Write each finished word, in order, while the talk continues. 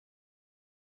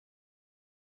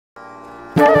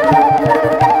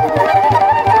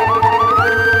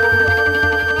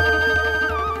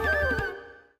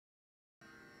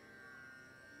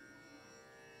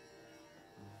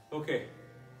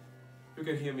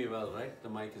me well, right? The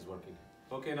mic is working.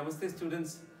 Okay, namaste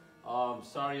students.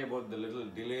 Sorry about the little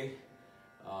delay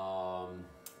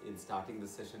in starting the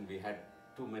session. We had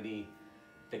too many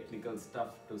technical stuff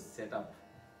to set up,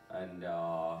 and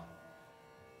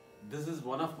this is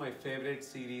one of my favorite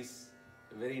series,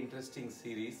 a very interesting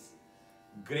series.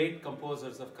 Great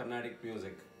composers of Carnatic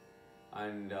music,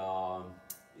 and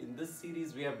in this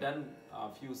series we have done a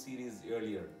few series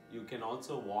earlier. You can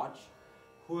also watch.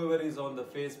 Whoever is on the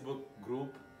Facebook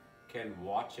group can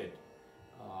watch it.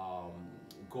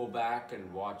 Go back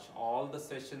and watch all the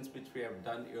sessions which we have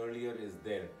done earlier is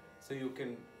there. So you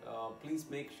can please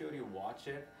make sure you watch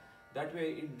it. That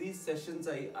way in these sessions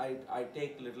I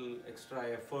take little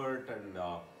extra effort and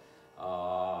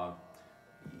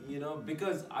you know,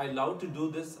 because I love to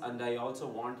do this and I also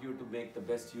want you to make the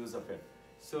best use of it.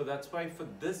 So that's why for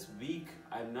this week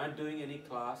I'm not doing any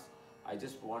class. I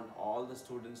just want all the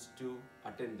students to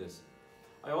attend this.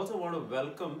 I also want to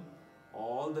welcome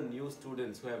all the new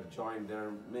students who have joined. There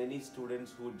are many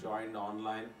students who joined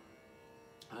online,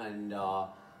 and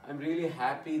I'm really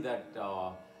happy that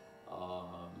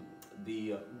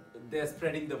they're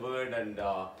spreading the word, and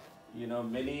you know,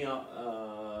 many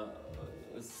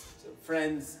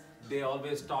friends, they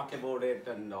always talk about it,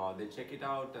 and they check it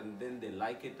out, and then they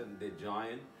like it and they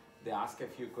join. They ask a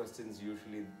few questions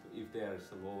usually if they are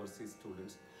some overseas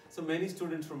students. So many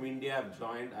students from India have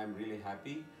joined. I'm really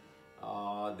happy.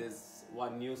 There's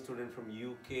one new student from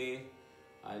UK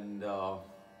and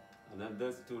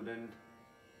another student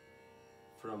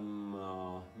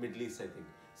from Middle East, I think.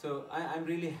 So I'm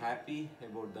really happy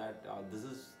about that.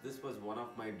 This was one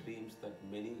of my dreams, that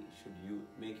many should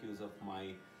make use of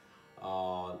my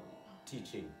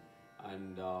teaching,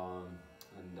 and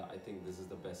I think this is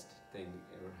the best thing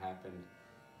ever happened.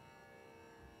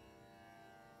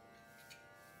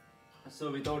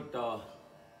 So without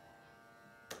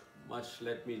much,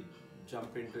 let me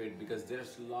jump into it, because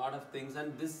there's a lot of things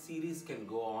and this series can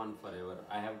go on forever.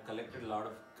 I have collected a lot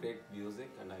of great music,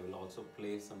 and I will also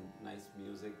play some nice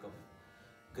music of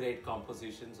great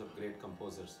compositions of great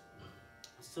composers.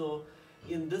 So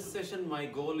in this session my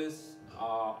goal is,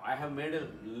 I have made a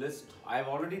list. I have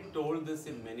already told this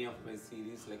in many of my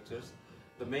series lectures.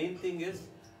 The main thing is,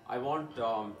 I want,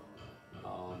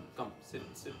 come sit,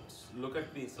 look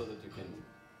at me so that you can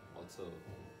also,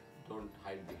 don't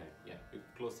hide behind. Yeah, you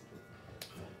close it.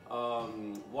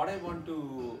 What I want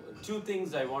to, two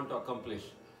things I want to accomplish.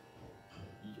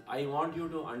 I want you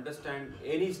to understand,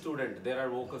 any student, there are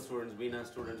vocal students, veena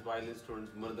students, violin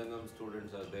students, mridangam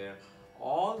students are there.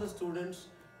 All the students,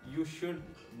 you should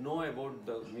know about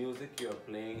the music you are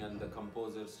playing and the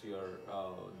composers,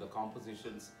 the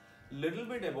compositions, little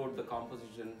bit about the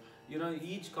composition. You know,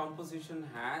 each composition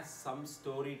has some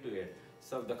story to it.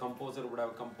 So the composer would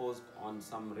have composed on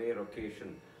some rare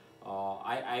occasion.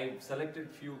 I selected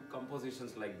few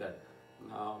compositions like that.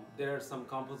 There are some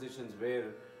compositions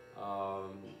where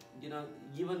you know,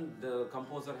 even the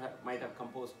composer might have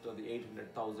composed the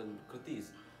 800,000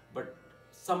 kritis, but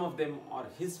some of them are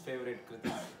his favorite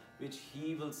kritis, which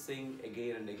he will sing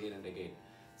again and again and again.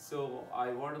 So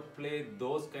I want to play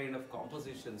those kind of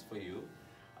compositions for you.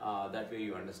 That way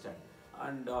you understand.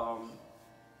 And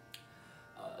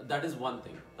that is one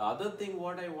thing. The other thing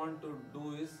what I want to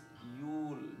do is,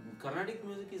 Carnatic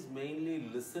music is mainly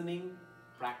listening,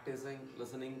 practicing,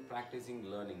 listening, practicing,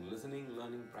 learning, listening,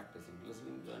 learning, practicing,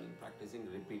 listening, learning, practicing,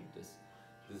 repeat this.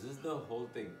 This is the whole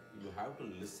thing. You have to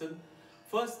listen.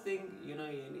 First thing, you know,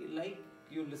 like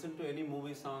you listen to any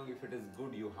movie song, if it is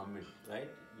good, you hum it, right?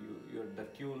 The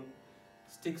tune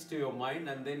sticks to your mind,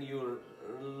 and then you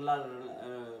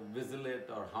whistle it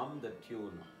or hum the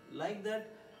tune. Like that,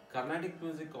 Carnatic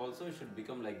music also should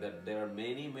become like that. There are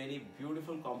many, many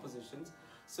beautiful compositions.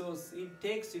 So it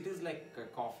is like a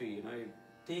coffee, you know, it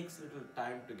takes little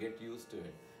time to get used to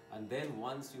it. And then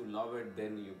once you love it,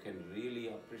 then you can really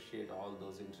appreciate all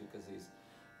those intricacies.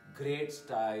 Great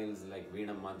styles like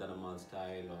Veena Madanama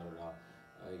style, or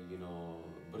you know,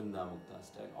 Brinda Mukta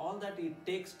style. All that, it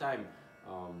takes time.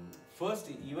 First,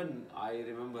 even I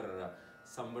remember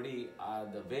somebody,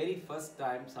 the very first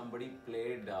time somebody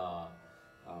played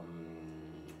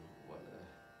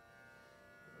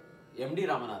MD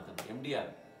Ramanathan, MDR.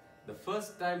 The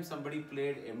first time somebody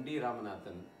played MD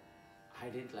Ramanathan, I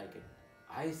didn't like it.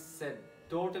 I said,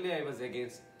 totally I was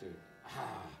against it.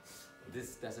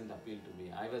 This doesn't appeal to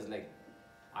me. I was like,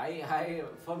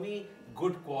 for me,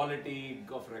 good quality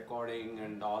of recording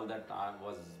and all that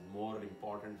was more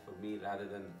important for me rather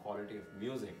than quality of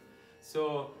music.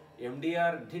 So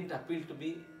MDR didn't appeal to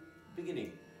me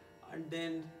beginning, and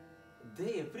then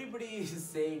everybody is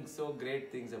saying so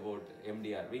great things about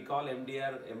MDR. We call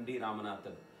MDR MD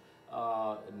Ramanathan.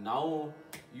 now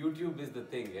YouTube is the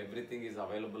thing. Everything is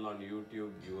available on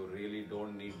YouTube. You really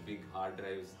don't need big hard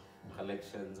drives,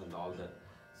 collections and all that.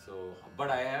 So,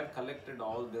 but I have collected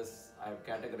all this. I have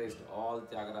categorized all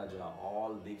Tyagaraja,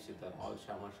 all Dikshita, all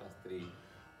Shama Shastri,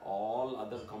 all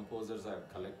other composers I have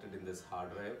collected in this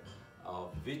hard drive,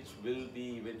 which will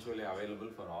be eventually available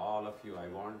for all of you. I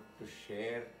want to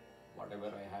share whatever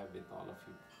I have with all of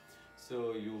you.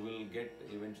 So you will get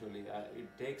eventually,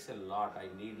 it takes a lot. I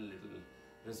need little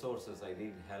resources. I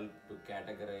need help to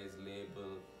categorize,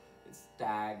 label, it's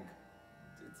tag,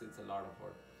 it's a lot of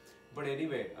work. But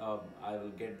anyway, I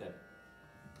will get that.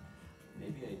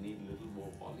 Maybe I need a little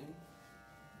more volume.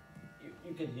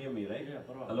 You can hear me, right? Yeah,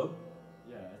 hello?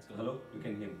 Yeah, it's good. Hello? You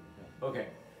can hear me? Yeah. Okay.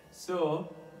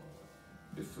 So,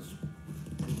 this is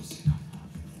close enough.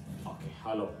 Okay,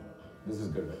 hello. This is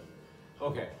good, right?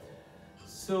 Okay.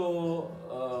 So,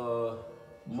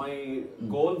 my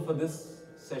goal for this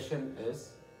session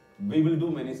is, we will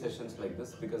do many sessions like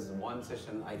this because one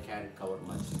session I can't cover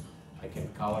much. I can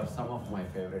cover some of my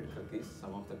favorite kritis,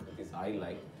 some of the kritis I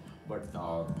like, but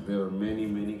there are many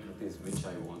kritis which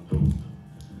I want to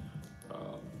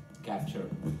capture.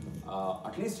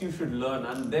 At least you should learn,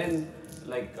 and then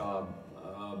like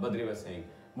Badri was saying,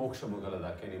 Moksha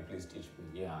Mugalada, can you please teach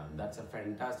me? Yeah, that's a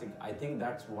fantastic, I think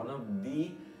that's one of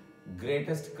the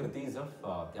greatest kritis of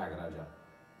Tyagaraja.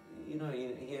 You know,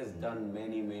 he has done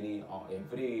many,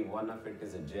 every one of it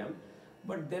is a gem,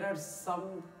 but there are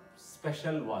some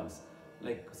special ones,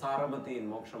 like Saramati in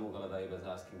Moksha Mugalada, I was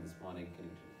asking this morning.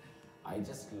 I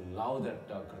just love that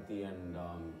kriti, and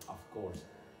of course,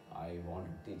 I want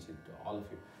to teach it to all of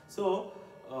you. So,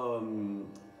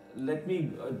 let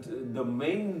me, the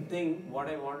main thing, what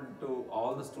I want to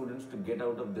all the students to get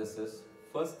out of this is,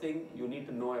 first thing, you need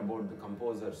to know about the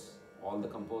composers, all the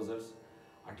composers,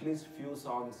 at least few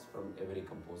songs from every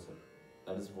composer.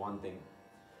 That is one thing.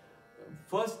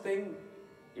 First thing,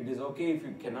 it is okay if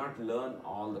you cannot learn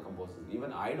all the composers.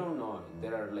 Even I don't know,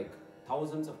 there are like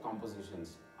thousands of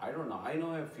compositions. I don't know. I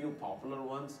know a few popular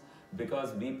ones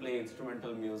because we play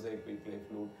instrumental music, we play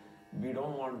flute. We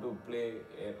don't want to play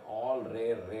all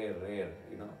rare,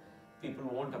 you know. People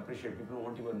won't appreciate, people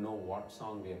won't even know what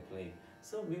song we are playing.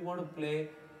 So we want to play,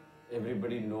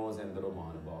 everybody knows Endaro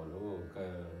Mahanubhavu,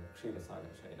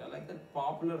 Ksheerasagar Shaira. Like that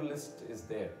popular list is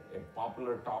there, a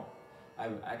popular top.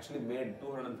 I've actually made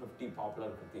 250 popular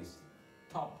kritis,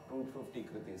 top 250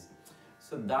 kritis.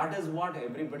 So that is what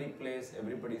everybody plays,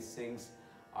 everybody sings,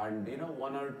 and you know,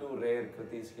 one or two rare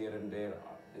kritis here and there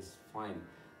is fine.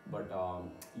 But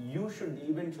you should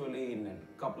eventually, in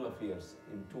a couple of years,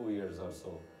 in 2 years or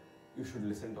so, you should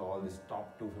listen to all these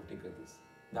top 250 kritis.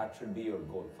 That should be your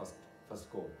goal,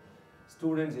 first goal.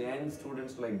 Students, young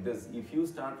students like this, if you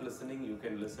start listening, you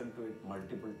can listen to it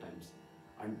multiple times.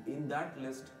 And in that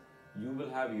list, you will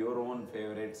have your own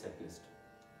favorite set list.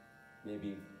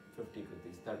 Maybe 50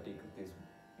 kritis, 30 kritis,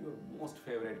 your most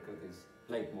favorite kritis,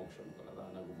 like Moksha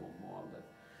Mugalada, Nagumomo, all that.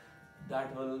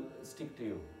 That will stick to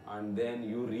you. And then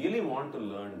you really want to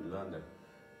learn that.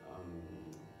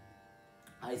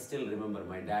 I still remember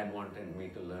my dad wanted me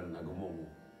to learn Nagumomo.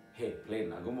 Hey, play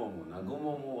Nagumomo.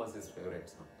 Nagumomo was his favorite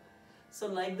song. So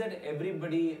like that,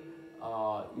 everybody,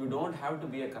 you don't have to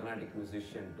be a Carnatic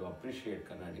musician to appreciate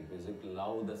Carnatic music,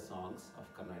 love the songs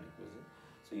of Carnatic music.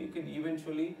 So you can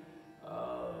eventually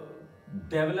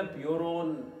develop your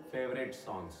own favorite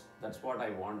songs. That's what I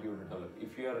want you to develop.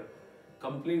 If you are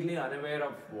completely unaware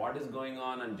of what is going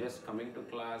on and just coming to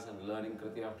class and learning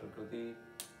kriti after kriti,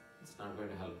 it's not going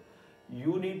to help.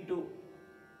 You need to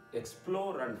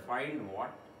explore and find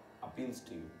what appeals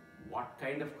to you, what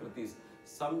kind of kritis.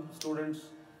 Some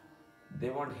students, they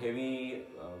want heavy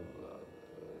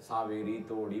Saveri,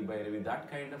 Todi, Bhairavi, that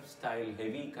kind of style,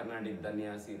 heavy Carnatic,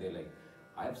 Danyasi, they like.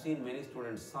 I have seen many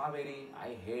students, Saveri,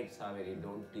 I hate Saveri,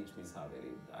 don't teach me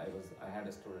Saveri. I had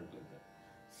a student like that.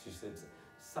 She said,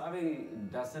 Saveri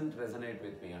doesn't resonate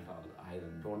with me at all. I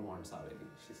don't want Saveri,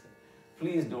 she said.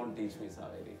 Please don't teach me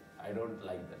Saveri. I don't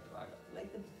like that raga.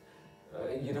 Like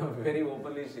that, you know, very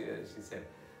openly she said.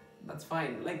 That's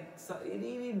fine. Like,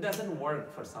 it doesn't work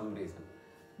for some reason.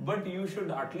 But you should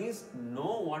at least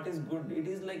know what is good. It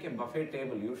is like a buffet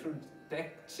table. You should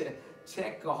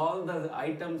check all the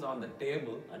items on the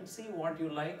table and see what you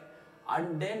like,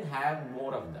 and then have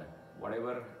more of that.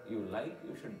 Whatever you like,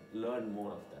 you should learn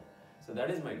more of that. So that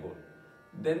is my goal.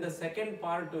 Then the second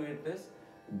part to it is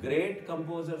great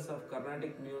composers of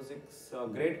Carnatic music,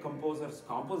 great composers'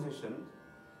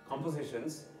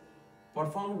 compositions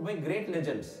performed by great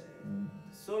legends.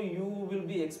 So you will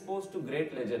be exposed to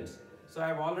great legends. So I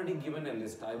have already given a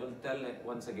list. I will tell it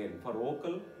once again. For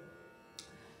vocal,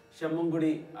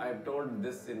 Shammangudi, I have told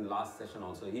this in last session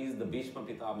also. He is the Bhishma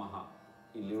Pitamaha.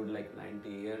 He lived like 90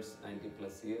 years, 90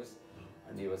 plus years,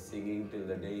 and he was singing till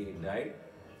the day he died.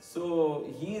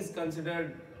 So he is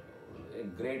considered a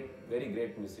very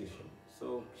great musician.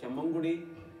 So Shammangudi,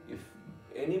 if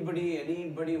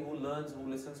anybody who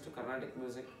listens to Carnatic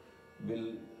music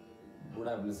would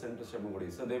have listened to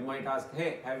Shammangudi. So they might ask,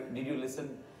 hey, did you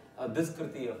listen this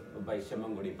Kriti by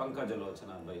Shammangudi,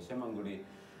 Pankajalochana by Shammangudi?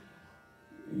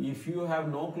 If you have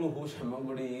no clue who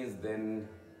Shammangudi is, then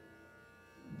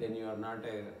you are not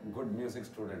a good music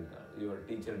student. Your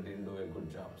teacher didn't do a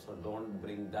good job. So don't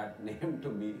bring that name to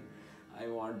me. I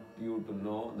want you to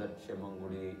know that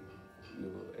Shammangudi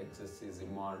exists, is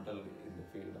immortal in the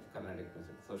field of Carnatic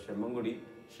music. So Shammangudi,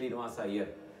 Shrinivas Iyer.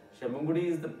 Shammangudi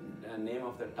is the name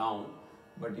of the town,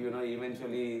 but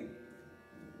eventually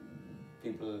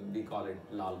we call it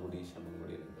Lalgudi,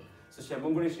 Shammangudi. So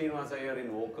Shammangudi Srinivas Iyer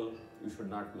in vocal, you should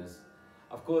not miss.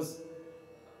 Of course,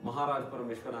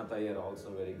 Maharajpuram Vishwanath Iyer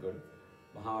also very good.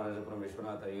 Maharajpuram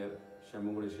Vishwanath Iyer,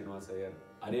 Shammangudi Srinivas Iyer,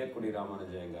 Ariyakudi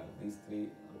Ramanujayanga. These three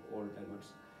are old timers.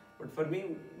 But for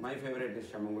me, my favorite is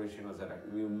Shammangudi Srinivas Iyer.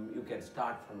 You can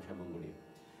start from Shammangudi.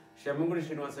 Shammangudi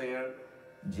Srinivas Iyer,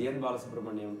 G.N.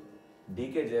 Balasubramaniam,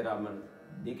 D.K. Jayaraman,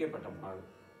 D.K. Pattammal,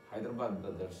 Hyderabad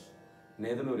Brothers,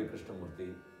 Nedaluri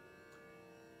Krishnamurthy,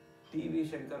 T.V.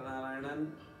 Shankar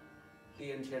Narayanan,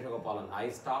 T.N. Sheshagopalan. I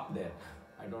stop there.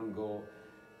 I don't go.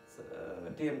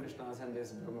 T.M. Krishna, Sanjay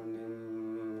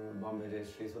Subramaniam, Bombay Jay,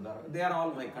 Sri Sudhar. They are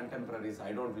all my contemporaries.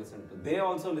 I don't listen to. They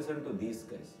also listen to these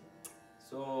guys.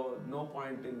 So no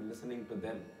point in listening to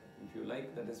them. If you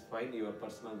like, that is fine, your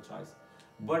personal choice.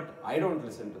 But I don't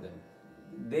listen to them.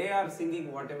 They are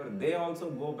singing whatever. They also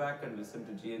go back and listen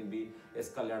to GNB, S.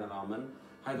 Kalyana Raman,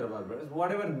 Hyderabad Brothers.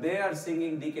 Whatever they are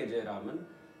singing, D.K. Jayaraman.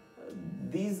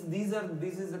 This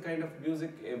is the kind of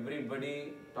music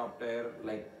everybody top tier,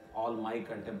 like all my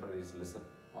contemporaries listen.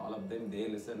 All of them, they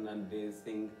listen and they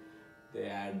sing, they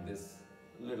add this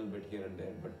little bit here and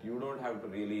there. But you don't have to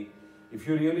really, if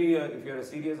you're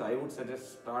serious, I would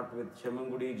suggest start with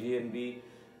Shammangudi, GNB,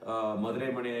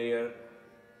 Madurai Mani Iyer,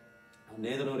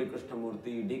 Nedaluri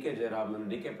Krishnamurthy, D.K. Jayaraman,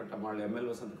 D.K. Pattammal, M.L.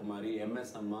 Vasant Kumari,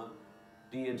 M.S. Amma,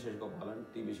 T.N. Sheshagopalan,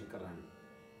 T.V. Shikharani.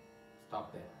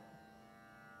 Stop there.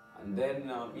 And then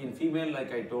in female,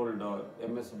 like I told,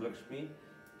 M.S. Subbulakshmi,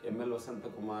 M.L. Vasanta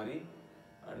Kumari,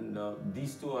 and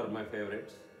these two are my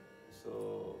favorites.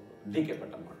 So, D.K.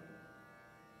 Pattammal.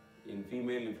 In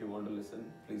female, if you want to listen,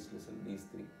 please listen these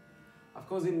three. Of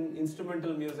course, in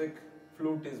instrumental music,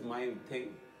 flute is my thing.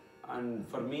 And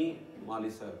for me,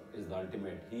 Mali sir is the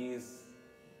ultimate.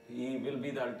 He will be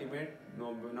the ultimate,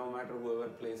 no matter whoever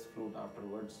plays flute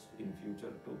afterwards in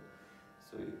future too.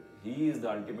 So, he is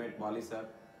the ultimate Mali sir.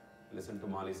 Listen to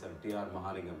Mali sir, T.R.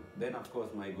 Mahalingam. Then of course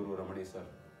my guru Ramani sir.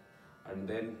 And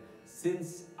then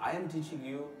since I am teaching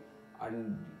you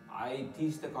and I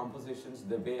teach the compositions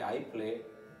the way I play,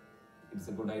 it's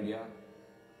a good idea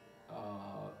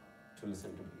to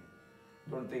listen to me.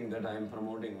 Don't think that I am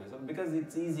promoting myself, because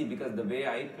it's easy, because the way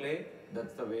I play,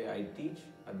 that's the way I teach,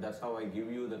 and that's how I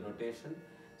give you the notation.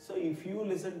 So if you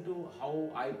listen to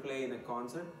how I play in a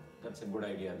concert, that's a good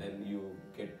idea. Then you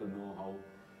get to know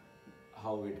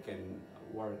how it can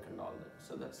work and all that.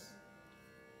 So that's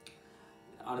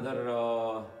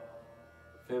another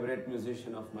favorite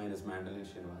musician of mine is Mandolin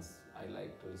Shrinivas. I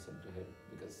like to listen to him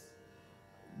because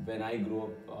when I grew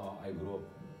up,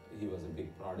 he was a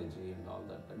big prodigy and all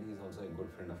that, and he's also a good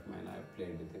friend of mine. I've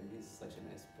played with him. He's such a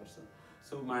nice person.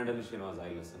 So Mandolin Shrinivas,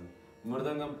 I listen.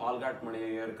 Mridangam, Palgat Mani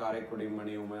Iyer, Karekudi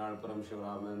Mani, Umayalpuram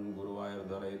Shivaraman, Guruvayur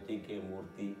Dorai, T.K.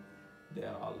 Murthy. They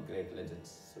are all great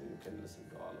legends, so you can listen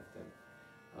to all of them.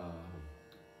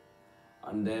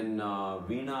 And then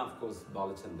Veena, of course,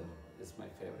 Balachandar is my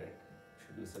favorite. You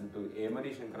should listen to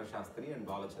Emani Shankara Shastri and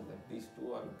Balachandar. These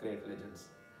two are great legends.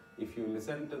 If you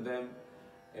listen to them,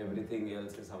 everything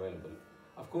else is available.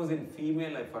 Of course, in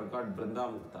female, I forgot Brinda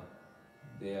Mukta.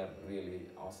 They are really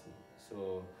awesome.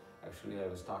 So actually, I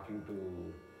was talking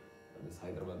to this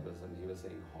Hyderabad person. He was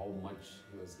saying how much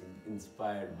he was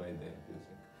inspired by their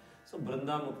music. So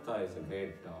Brinda Mukta is a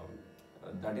great,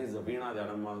 that is the Veena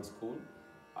Janammal school.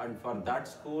 And for that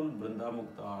school, Brinda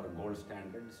Mukta are gold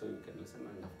standard, so you can listen.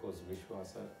 And of course, Vishwa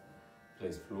sir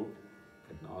plays flute.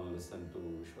 You can all listen to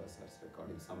Vishwa sir's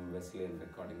recordings. Some Wesleyan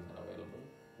recordings are available.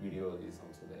 Video is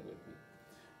also there with me.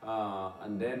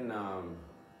 And then,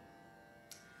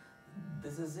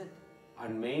 this is it.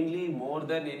 And mainly, more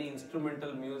than any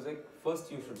instrumental music,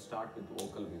 first you should start with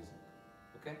vocal music.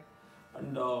 Okay?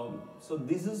 And so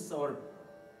this is our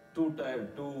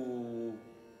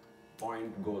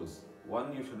two-point goals.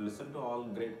 One, you should listen to all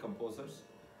great composers.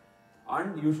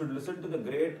 And you should listen to the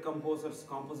great composers'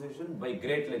 composition by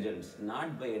great legends,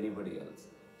 not by anybody else.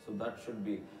 So that should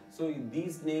be. So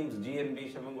these names,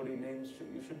 GNB, Shamangudi names,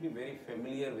 you should be very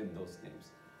familiar with those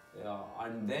names.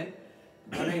 And then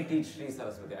when I teach Sri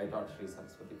Saraswati, I taught Sri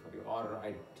Saraswati for you, or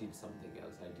I teach something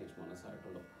else, I teach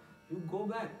Manasayatalo. You go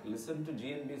back, listen to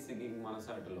GNB singing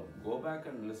Manasayatalo. Go back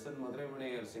and listen Madurai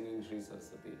Mani singing Sri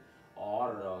Saraswati,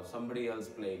 or somebody else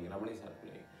playing, Ramani sir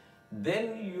playing.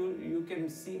 Then you can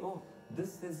see, oh,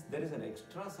 there is an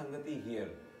extra Sangati here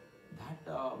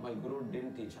that my Guru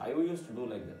didn't teach. I used to do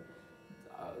like that.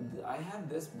 I have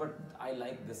this, but I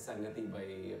like this Sangati by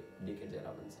D.K.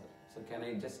 Raman sir. So can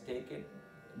I just take it?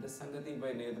 This Sangati by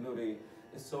Nedluri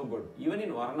is so good. Even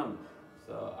in Varnam,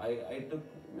 so I took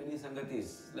many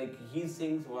Sangatis. Like he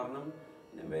sings Varnam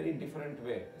in a very different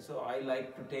way. So I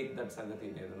like to take that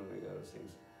Sangati Nedluri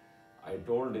sings. I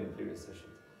told in previous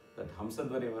sessions that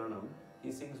Hamsadvari Varnam,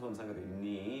 he sings one Sangati.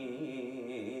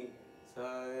 Ni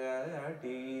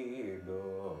Sayati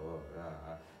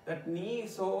Dora. That ni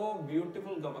so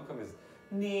beautiful gamakam is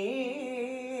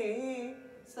ni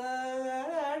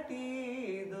Sayati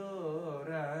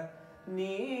Dora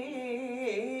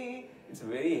ni. It's a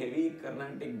very heavy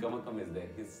Carnatic gamakam is there,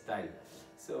 his style.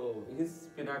 So his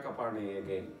Pinakapani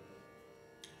again.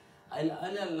 I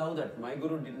love that. My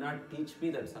Guru did not teach me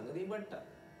that Sangati, but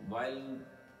while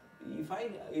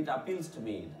it appeals to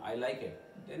me, I like it,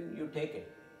 then you take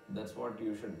it. That's what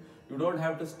you should. You don't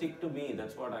have to stick to me.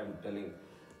 That's what I'm telling.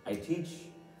 I teach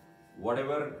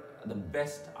whatever the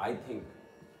best I think.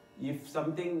 If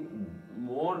something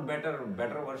better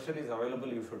version is available,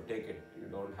 you should take it. You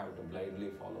don't have to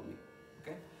blindly follow me.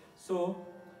 Okay? So,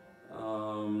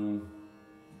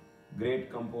 great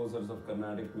composers of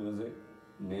Carnatic music,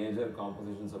 major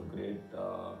compositions of great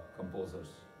composers,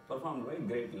 performed by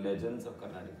great legends of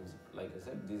Carnatic music. Like I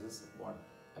said, this is what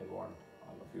I want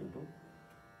all of you to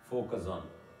focus on.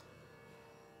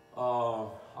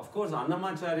 Of course,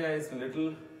 Annamacharya is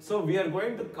little. So we are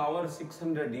going to cover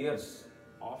 600 years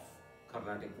of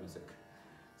Carnatic music.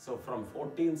 So from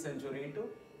 14th century to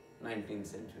 19th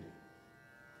century.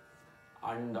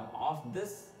 And of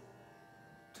this,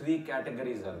 3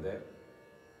 categories are there.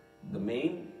 The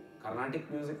main Carnatic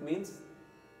music means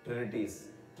Trinity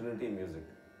music.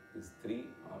 These 3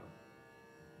 are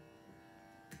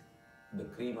the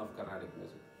cream of Carnatic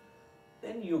music.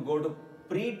 Then you go to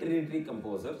pre-Trinity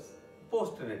composers,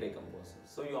 post-Trinity composers.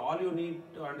 So all you need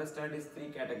to understand is 3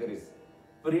 categories.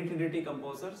 Pre-Trinity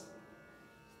composers,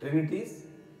 Trinities,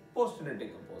 post-Trinity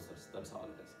composers. That's all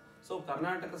it is. So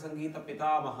Karnataka Sangeeta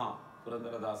Pitamaha,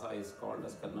 Purandaradasa is called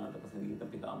as Karnataka Sangeeta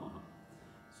Pitamaha.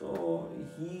 So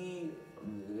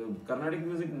Carnatic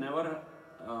music never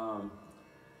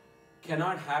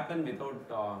cannot happen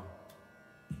without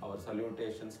our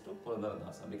salutations to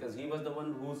Purandaradasa, because he was the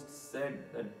one who said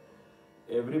that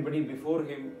everybody before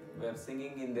him were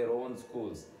singing in their own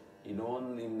schools, in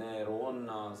their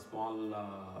own small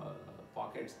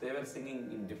pockets. They were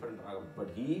singing in different ragam, but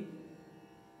he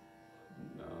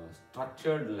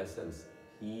structured lessons.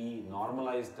 He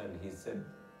normalized, and he said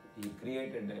he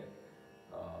created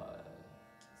a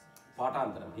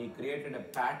patantaram. He created a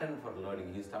pattern for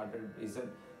learning. He said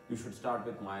you should start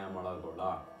with Maya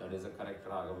Malagoda. That is a correct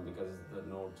ragam, because the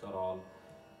notes are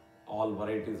all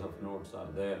varieties of notes are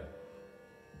there.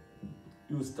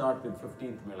 You start with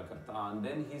 15th Melakarta, and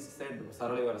then he said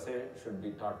Sarali Varase should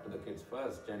be taught to the kids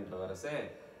first, Gentle Varase,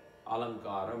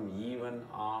 Alankaram. Even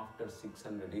after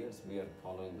 600 years, we are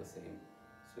following the same.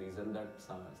 So isn't that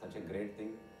such a great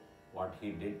thing, what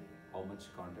he did, how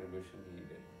much contribution he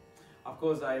did. Of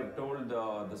course, I have told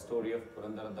the story of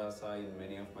Purandaradasa in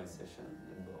many of my sessions.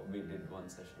 We did one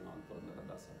session on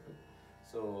Purandaradasa too.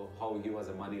 So how he was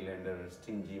a moneylender,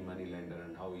 stingy moneylender,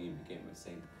 and how he became a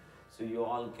saint. So you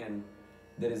all can,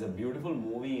 there is a beautiful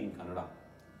movie in Kannada,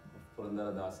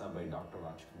 Purandaradasa by Dr.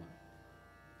 Rajkumar.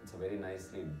 It's a very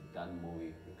nicely done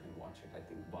movie. You can watch it. I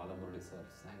think Balamuralikrishna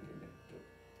sang in it too.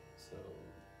 So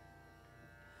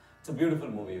it's a beautiful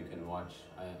movie you can watch.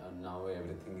 Now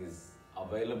everything is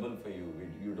available for you.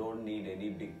 You don't need any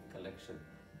big collection.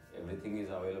 Everything is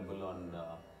available on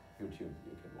YouTube.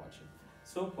 You can watch it.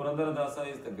 So Purandaradasa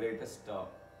is the greatest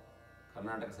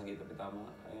Karnataka Sangeeta Pitama.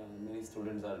 Many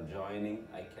students are joining.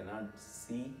 I cannot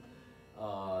see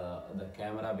the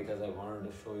camera because I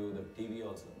wanted to show you the TV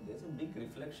also. There's a big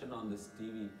reflection on this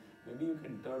TV. Maybe you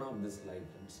can turn off this light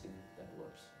and see if that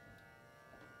works.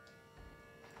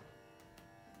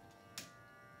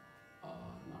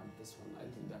 Not this one. I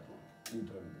think that one. You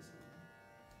turn this one.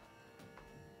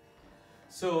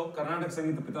 So Karnataka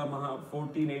Sangeeta Pitamaha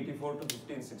 1484 to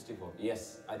 1564.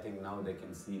 Yes, I think now they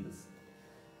can see this.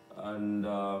 And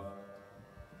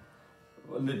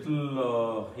a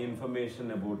little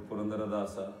information about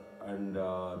Purandaradasa, and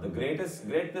the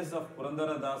greatness of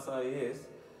Purandaradasa is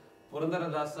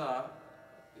Purandaradasa,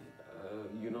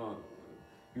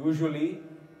 usually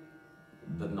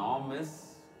the norm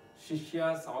is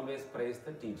Shishyas always praise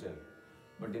the teacher.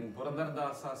 But in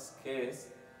Purandaradasa's case,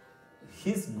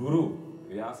 his guru,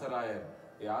 Vyasaraya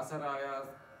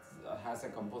has a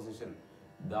composition,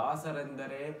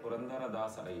 Dasarendare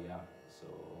Purandaradasaraya. So,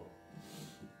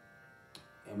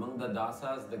 among the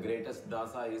dasas, the greatest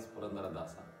dasa is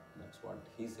Purandaradasa. That's what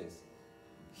he says.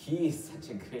 He is such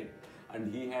a great,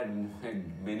 and he had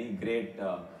many great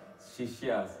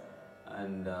Shishyas.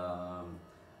 And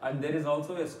there is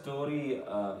also a story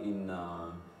in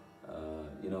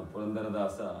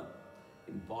Purandaradasa,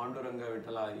 in Panduranga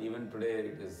Vitala. Even today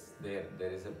it is there.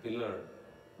 There is a pillar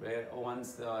where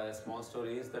once a small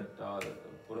story is that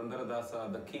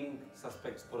Purandaradasa, the king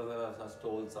suspects Purandaradasa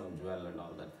stole some jewel and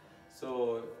all that.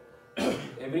 So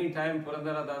every time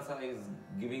Purandaradasa is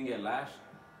giving a lash,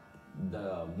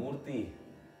 the Murti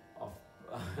of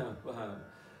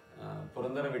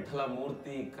Purandara Vithala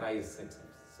Murti cries.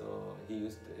 So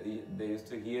they used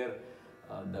to hear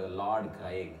the Lord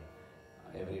crying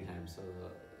every time. So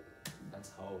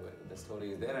that's how the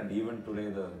story is there, and even today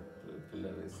the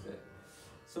pillar is there.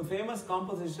 So famous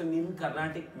composition in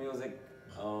Carnatic music,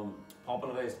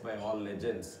 popularized by all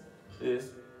legends,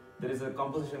 is there is a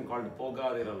composition called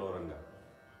Pogadira Loranga.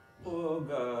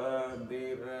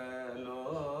 Pogadira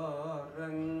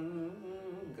Loranga.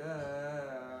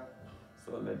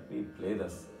 So let me play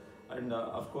this. And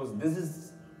of course this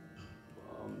is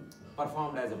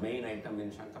performed as a main item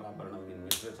in Shankarabharanam in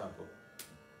Mishra Chapu.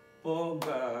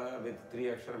 Poga with 3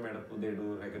 akshara medapu, they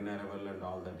do Reganaraval and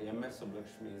all that. M.S.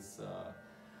 Subbulakshmi's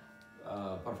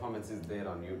performance is there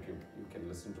on YouTube. You can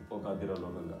listen to Pogadira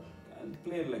Loranga. I'll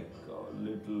play like a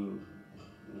little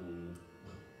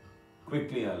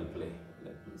quickly. I'll play.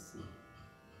 Let me see.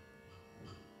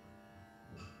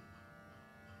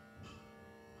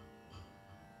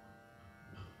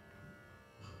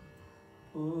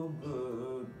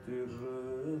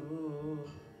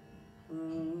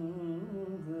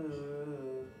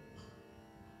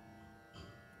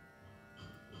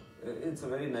 It's a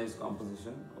very nice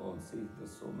composition. Oh, see,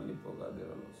 there's so many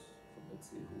Pogadiralos. So let's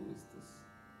see, who is this?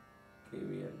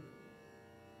 KVN.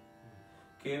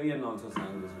 KVN also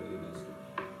sang this very nicely.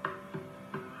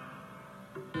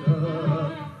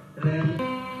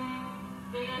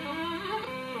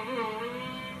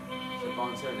 It's a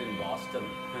concert in Boston.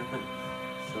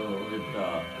 So with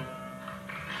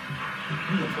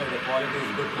that's why the quality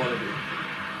is good quality.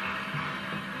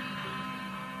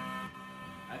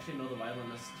 I actually know the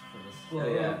violinist for this.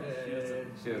 Yeah.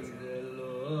 Sure.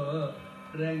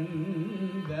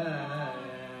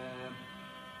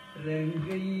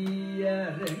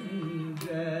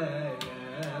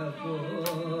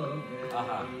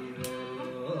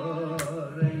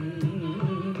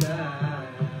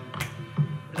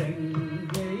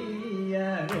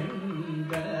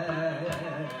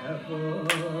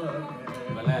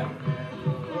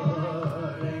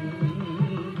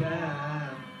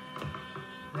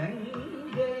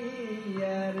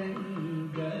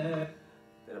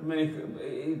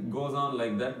 It goes on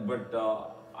like that, but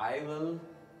I will,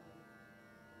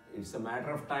 it's a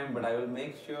matter of time, but I will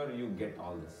make sure you get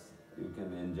all this. You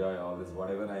can enjoy all this.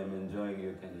 Whatever I am enjoying,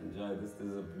 you can enjoy this. This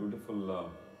is a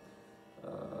beautiful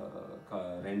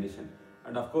rendition.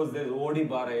 And of course, there is Odi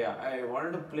Baraya. I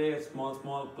wanted to play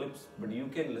small clips, but you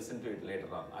can listen to it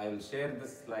later on. I will share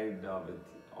this slide with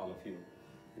all of you.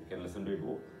 You can listen to it.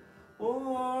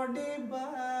 Odi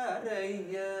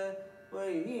Baraya.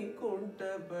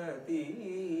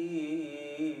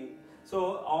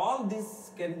 So all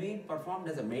this can be performed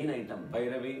as a main item.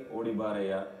 Bhairavi, Odi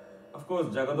Baraya. Of course,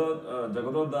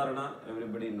 Jagadodharana,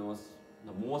 everybody knows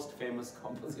the most famous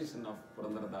composition of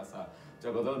Purandaradasa,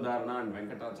 Jagadodharana and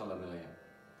Venkatachala.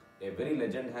 Every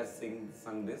legend has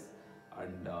sung this,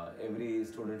 and every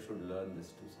student should learn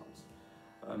these 2 songs.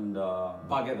 And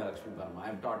Bhagyada Lakshmi Parama, I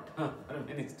have taught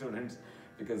many students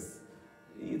because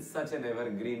it's such an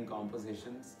evergreen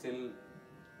composition still,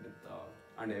 with,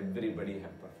 and everybody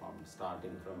have performed,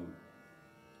 starting from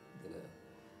the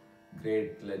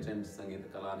great legends Sangeeta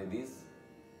Kalanidhis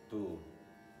to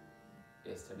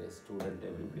yesterday's student,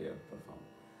 everybody have performed.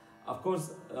 Of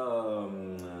course,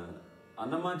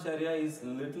 Annamacharya is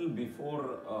little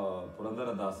before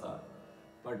Purandaradasa,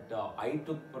 but I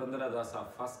took Purandaradasa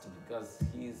first because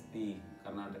he is the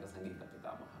Karnataka Sangeeta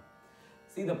Pitamaha.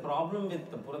 See, the problem with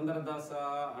the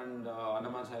Purandaradasa and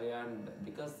Annamacharya, and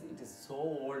because it is so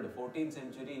old, 14th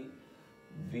century,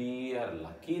 we are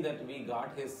lucky that we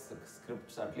got his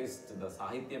scripts, at least the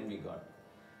Sahityam we got.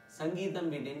 Sangeetam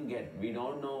we didn't get. We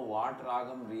don't know what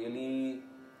ragam really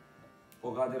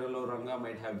Pogadiralo Ranga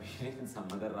might have been in some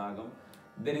other ragam.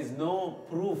 There is no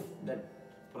proof that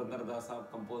Purandaradasa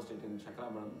composed it in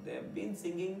Shankarabharanam. They have been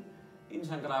singing in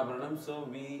Shankarabharanam, so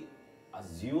we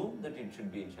assume that it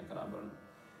should be in Shankarabharanam.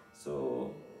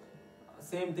 So,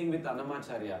 same thing with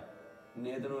Annamacharya.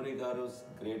 Nedanuri Garu's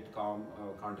great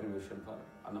contribution for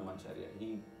Annamacharya.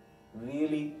 He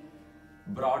really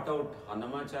brought out,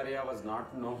 Annamacharya was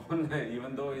not known,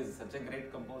 even though he is such a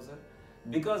great composer.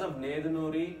 Because of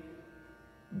Nedanuri,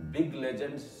 big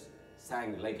legends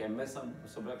sang, like M.S.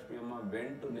 Subbulakshmi Amma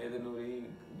went to Nedanuri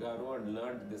Garu and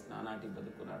learned this Nanati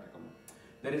Baduku Natakam.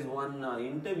 There is one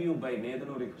interview by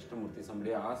Nedanuri Krishnamurti,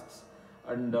 somebody asks,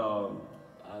 and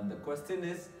the question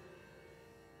is,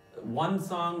 one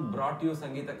song brought you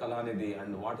Sangeeta Kalanidhi,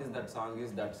 and what is that song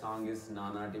is? That song is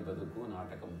Nanati Baduku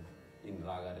Natakam in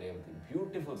Raga Revati.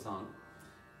 Beautiful song,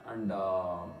 and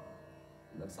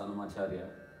that's Annamacharya,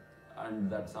 and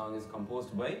that song is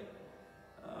composed by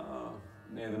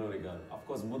Nedanuri Garu. Of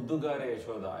course, Muddugare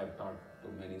Yashoda, I've taught to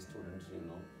many students, you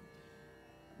know.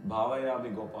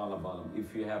 Bhavayami Gopala Balam.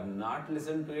 If you have not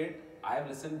listened to it, I have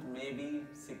listened maybe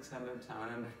 600,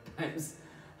 700 times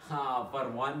for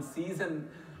one season.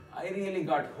 I really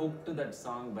got hooked to that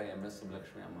song by M.S.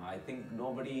 Subbulakshmi Amma. I think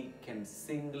nobody can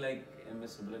sing like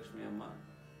M.S. Subbulakshmi Amma,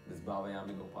 this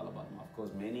Bhavayami Gopala Balam. Of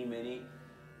course, many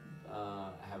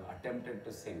have attempted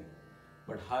to sing.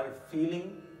 But her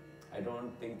feeling, I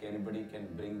don't think anybody can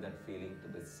bring that feeling to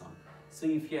this song. So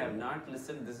if you have not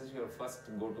listened, this is your first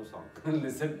go-to song.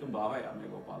 Listen to Bhavayami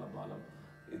Gopala Balam.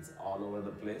 It's all over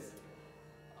the place.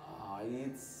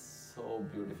 It's so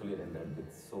beautifully rendered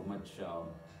with so much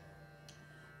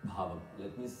bhavam.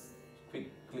 Let me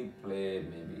quickly play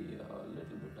maybe a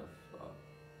little bit of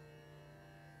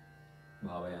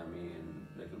Bhavayami and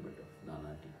a little bit of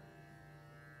Nanati.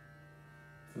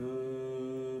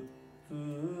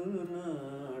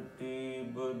 Nati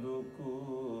Baduku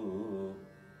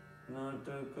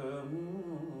Natakamu.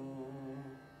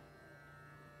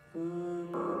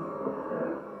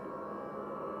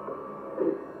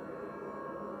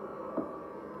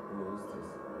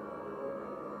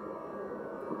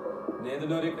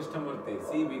 Nedanuri Krishnamurti.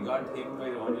 See, we got him by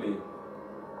only.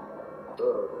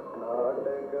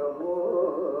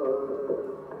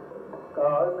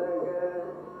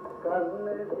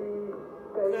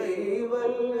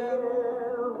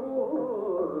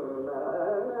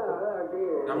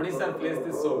 Ramani sir plays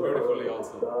this so beautifully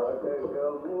also.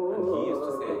 And he used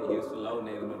to say, he used to love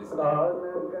Nedanuri sir.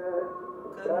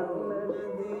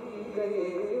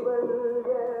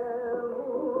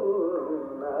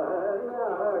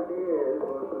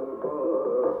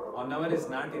 One hour is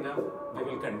not enough. We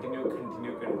will continue always.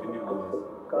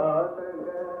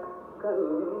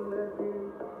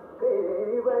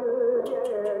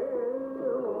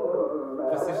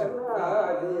 Precision.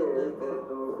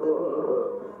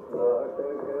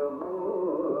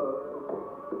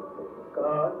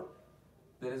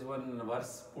 There is one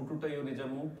verse, Pututayu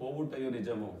Nijamu, Povutayu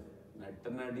Nijamu.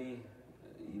 Nattanadi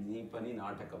Ini Pani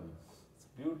Natakam. It's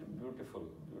beautiful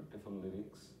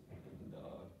lyrics. And,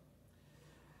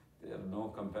 there are no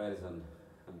comparison.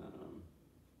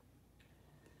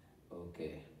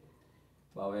 Okay.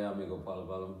 Bhavayami Gopala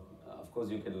Balam. Of course,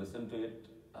 you can listen to it.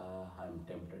 I'm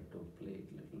tempted to play it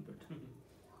a little bit.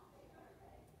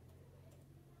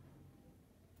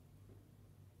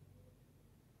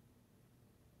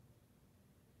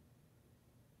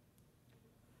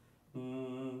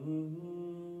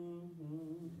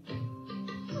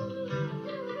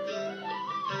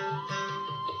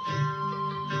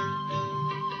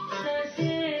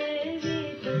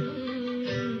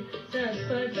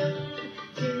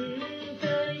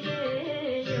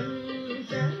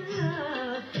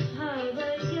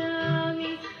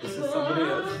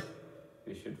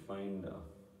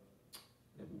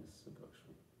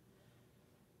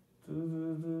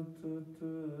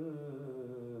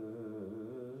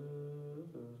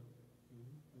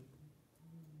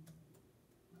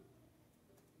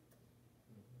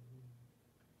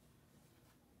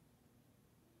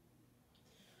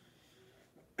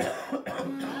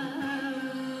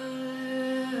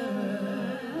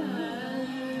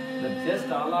 The just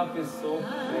alap is so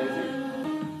crazy.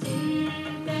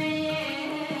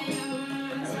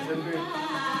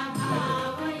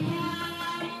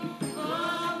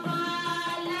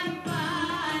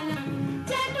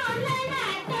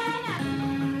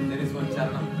 There is one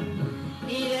charanam.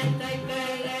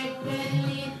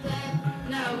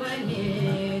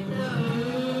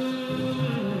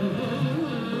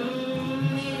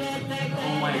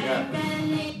 Oh my God.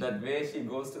 That way she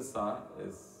goes to Sa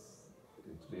is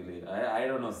really. I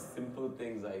don't know, simple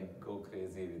things I go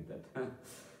crazy with that.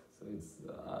 So it's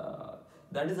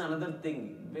that is another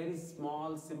thing. Very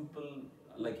small, simple,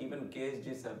 like even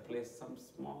KSG sir plays some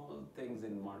small things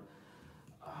in mod.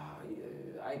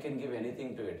 I can give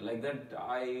anything to it. Like that,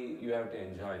 you have to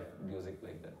enjoy music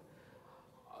like that.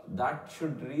 That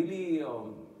should really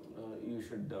you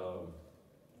should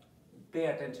pay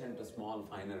attention to small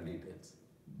finer details.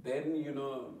 Then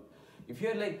if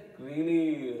you're like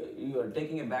really you are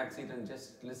taking a back seat and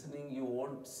just listening, you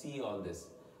won't see all this.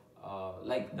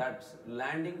 Like that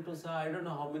landing to sa, I don't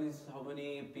know how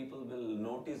many people will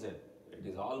notice it. It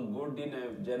is all good in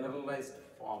a generalized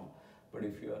form, but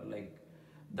if you are like,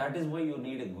 that is why you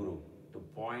need a guru to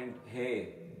point,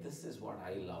 hey, this is what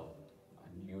I love,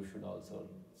 and you should also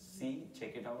see,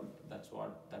 check it out. That's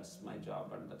my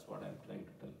job, and that's what I'm trying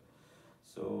to tell.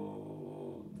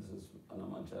 So this is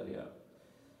Anamacharya.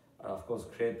 Of course,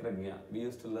 Kshetrajna. We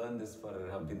used to learn this for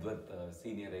Vidvat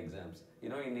senior exams.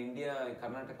 In India,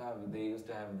 Karnataka, they used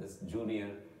to have this junior,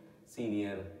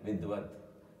 senior, Vidvat,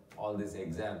 all these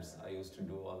exams. I used to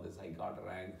do all this. I got a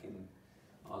rank in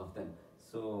all of them.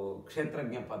 So,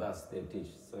 Kshetrajna Padas they teach.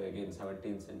 So, again,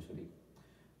 17th century.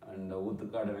 And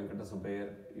Uddukada Venkata Subbayar,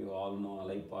 you all know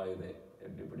Alaipayude.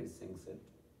 Everybody sings it.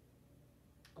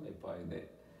 Alaipayude.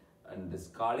 And this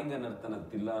Kalinga Nartana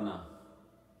Tillana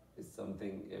is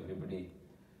something everybody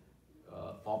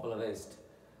popularized.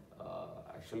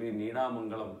 Actually, Nida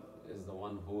Mangalam is the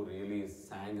one who really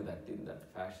sang that in that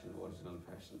fashion, original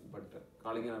fashion. But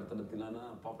Kalinga Nartana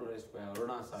Tillana, popularized by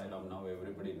Aruna Sairam, now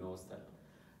everybody knows that.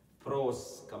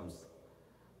 Prose comes,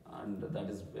 and that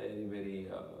is very, very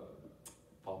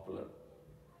popular.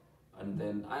 And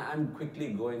then I'm quickly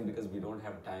going because we don't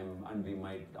have time, and we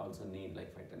might also need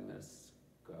like 5-10 minutes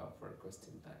for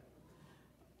question time.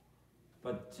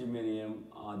 Pachiminiam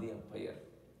Adi Appayar.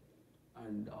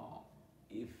 And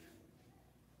if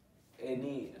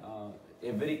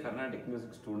every Carnatic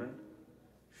music student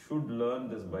should learn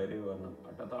this Bhairavi Varnam,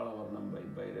 Attatala Varnam by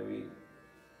Bhairavi.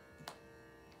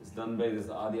 It's done by this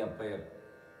Adi Appayar,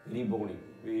 very bony.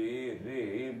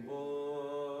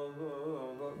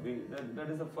 That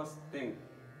is the first thing.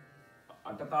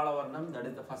 Attatala Varnam, that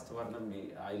is the first Varnam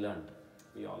I learned.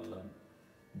 We all learned.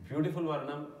 Beautiful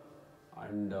Varnam,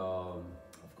 and of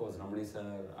course Ramani sir,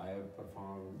 I have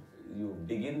performed. You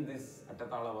begin this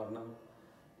Attatala Varnam,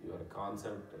 your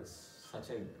concert is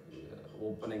such a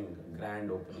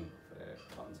grand opening for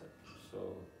a concert. So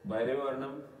Bhairavi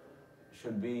Varnam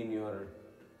should be in your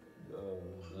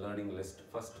learning list,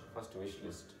 first wish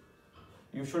list.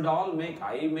 You should all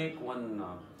I make one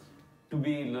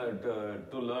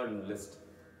to learn list.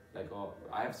 Like,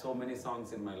 I have so many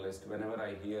songs in my list. Whenever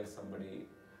I hear somebody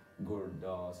good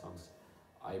songs,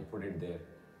 I put it there.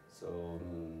 So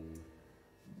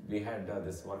we had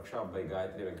this workshop by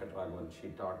Gayatri Venkatraghavan. She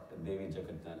taught Devi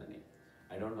Jagat Janani.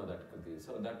 I don't know that Kriti.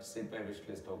 So that's in my wish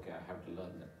list. Okay, I have to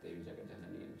learn that Devi Jagat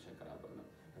Janani in Shakarabharana.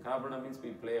 Shakarabharana means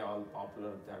we play all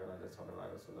popular Tyagaraja,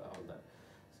 Swararaga, Sudha, all that.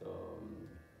 So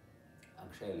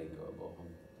Akshay Linga, Boham.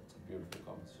 That's a beautiful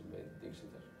composition by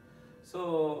Dikshita.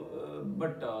 So,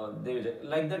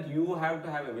 like that, you have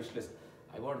to have a wish list.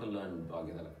 I want to learn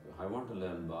Bhagidala. I want to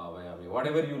learn Bhavayami.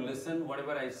 Whatever you listen,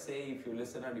 whatever I say, if you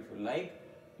listen and if you like,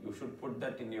 you should put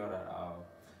that in your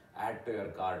add to your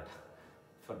cart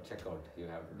for checkout. You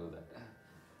have to do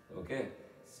that. Okay.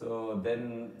 So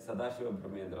then Sadashiva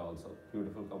Brahmendra also,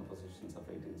 beautiful compositions of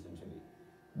 18th century.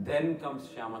 Then comes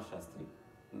Shyama Shastri,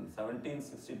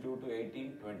 1762 to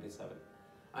 1827.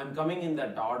 I'm coming in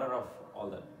that order of all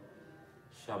that.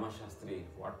 Shyama Shastri,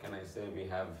 what can I say? We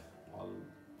have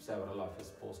several of his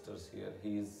posters here.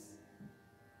 He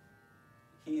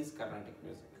is Carnatic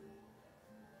music.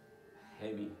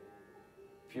 Heavy,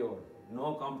 pure,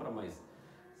 no compromise.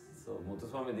 So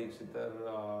Muthuswami Dikshitar,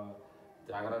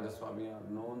 Tyagaraja Swami are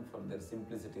known for their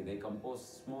simplicity. They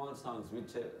compose small songs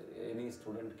which any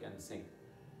student can sing.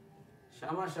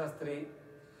 Shyama Shastri,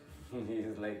 he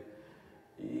is like,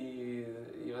 he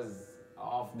was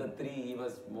of the three, he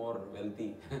was more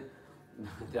wealthy.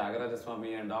 Tyagaraja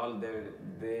Swami and all,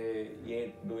 they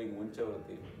ate doing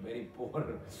Unchavrati, very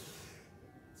poor.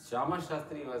 Shyama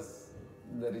Shastri was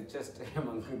the richest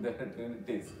among the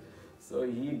trinities. So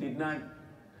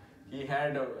he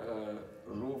had a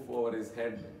roof over his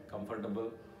head,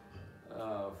 comfortable,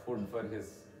 food for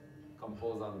his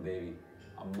compose on Devi,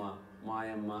 Amma,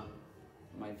 Mayamma.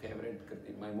 My favorite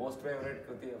Kriti, my most favorite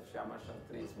Kriti of Shyama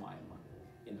Shastri is Mayamma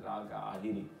in Raga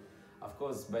Ahiri. Of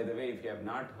course, by the way, if you have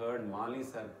not heard Mali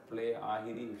sir play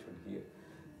Ahiri, you should hear.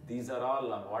 These are all,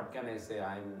 what can I say,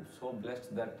 I am so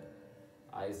blessed that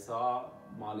I saw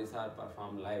Mali sir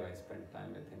perform live, I spent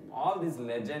time with him. All these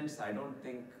legends, I don't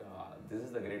think this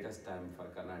is the greatest time for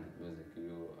Carnatic music.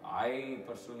 I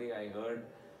personally, I heard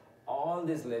all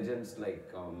these legends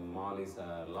like Mali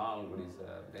sir, Lal Gudi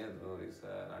sir, Nedruri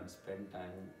sir, and spent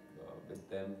time with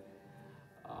them.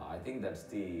 I think that's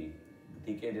the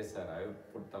DKJ sir. I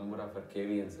put Tambura for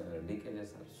KVN sir, DKJ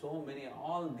sir. So many,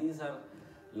 all these are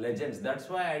legends. That's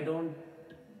why I don't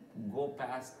go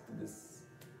past this,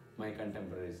 my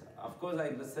contemporaries. Of course, I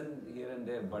listen here and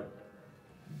there, but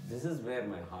this is where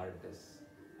my heart is.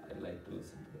 I like to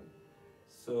listen to them.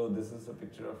 So this is a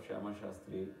picture of Shyama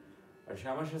Shastri.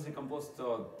 Shyama Shastri composed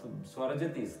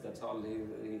Swarajatis. That's all.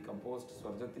 He composed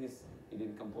Swarajatis. He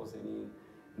didn't compose any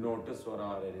note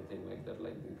swara or anything like that,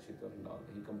 like Dikshit and all.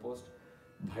 He composed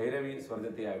Bhairavi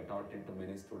Swarjati. I've taught it to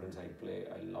many students. I play.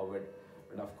 I love it.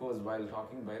 And of course, while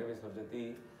talking Bhairavi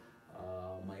Swarjati,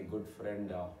 my good friend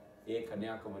A.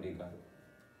 Kanyakumari garu,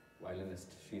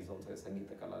 violinist, she is also a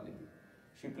Sangeeta Kalanidhi.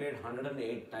 She played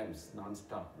 108 times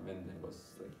non-stop when there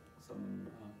was like some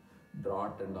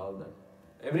drought and all that.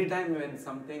 Every time when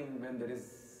there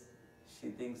is, she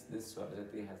thinks this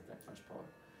Swarjati has that much power.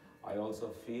 I also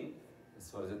feel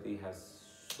Swarjati has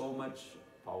so much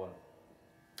power.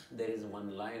 There is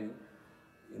one line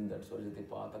in that Swarjati,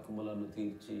 Patakumala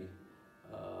Nutirchi,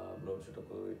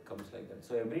 it comes like that.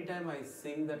 So every time I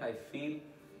sing that, I feel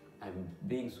I'm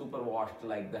being super washed,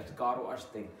 like that car wash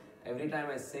thing. Every time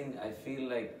I sing, I feel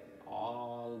like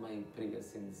all my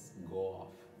previous sins go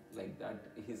off, like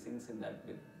that. He sings in that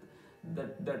with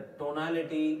that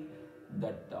tonality,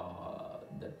 that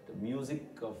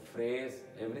music phrase,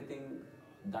 everything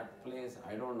that plays.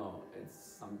 I don't know. It's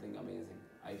something amazing.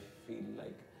 I feel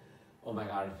like, oh my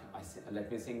God,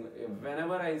 let me sing.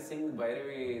 Whenever I sing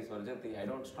Bhairavi Swarjati, I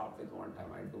don't stop with one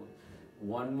time. I do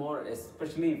one more,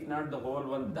 especially if not the whole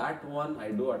one, that one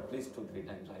I do at least 2-3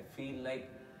 times. I feel like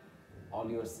all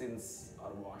your sins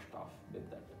are washed off with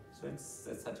that. So it's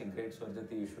such a great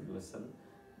Swarjati, you should listen.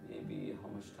 Maybe how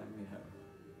much time we have?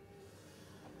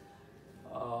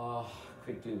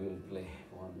 Quickly we'll play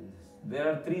one. There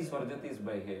are 3 Swarjatis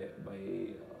by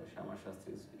Shyama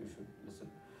Shastris. You should listen.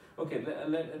 Okay,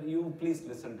 let you please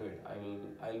listen to it.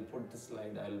 I'll put the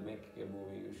slide. I'll make a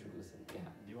movie. You should listen.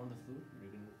 Yeah. Do you want the flute?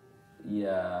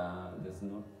 Yeah. There's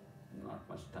not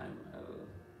much time.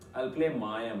 I'll play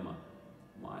Mayamma.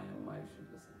 Mayamma. You should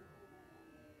listen.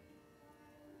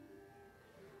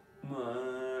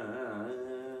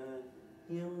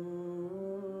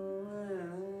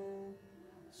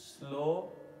 Slow,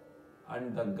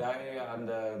 and the guy and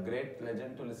the great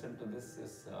legend to listen to this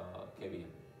is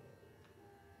KVN.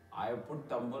 I put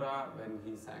Tambura when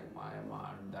he sang Mayamma,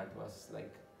 and that was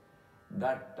like,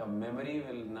 that memory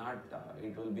will not,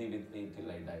 it will be with me till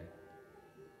I die.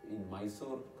 In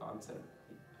Mysore concert,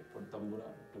 I put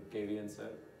Tambura to KVN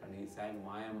sir, and he sang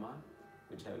Mayamma,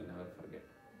 which I will never forget.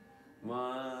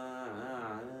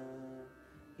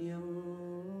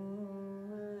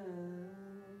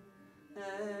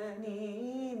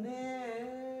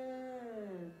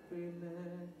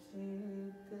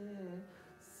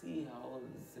 See how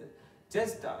this,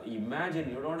 just imagine,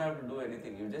 you don't have to do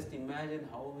anything, you just imagine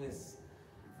how his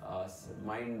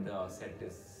mind set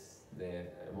is there,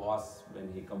 was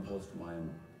when he composed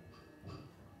Mayamma.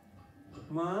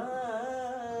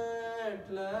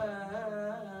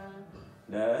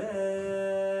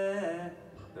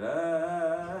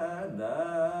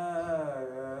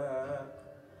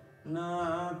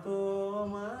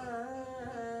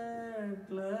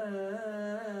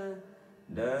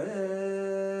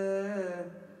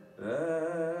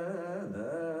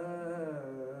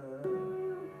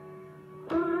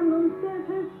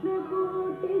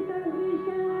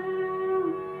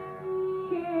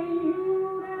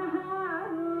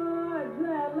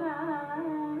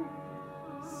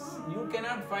 You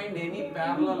cannot find any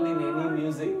parallel in any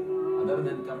music other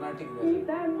than Carnatic music.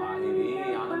 Ahiri,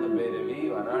 Ananda Bhairavi,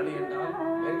 Varali and all.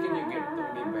 Where can you get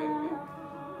Todi Bhairavi?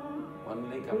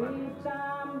 Only Carnatic music.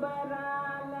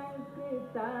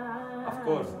 Of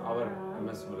course, our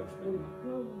MS Subbulakshmi.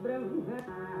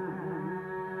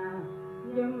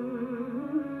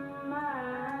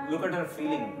 Look at her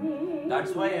feeling.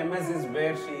 That's why MS is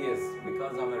where she is,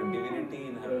 because of her divinity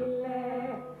in her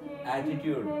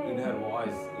attitude, in her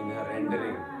voice, in her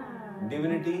rendering.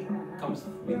 Divinity comes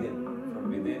within, from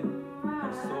within,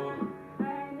 her soul,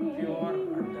 pure,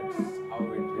 and that's how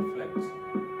it reflects.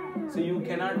 So you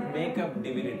cannot make up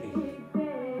divinity.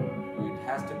 It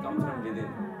has to come from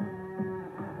within.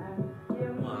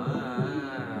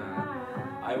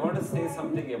 I want to say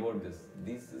something about this.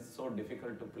 This is so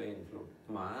difficult to play in flute.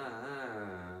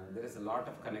 There is a lot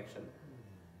of connection.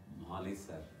 Mali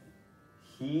sir,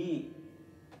 he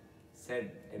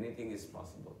said anything is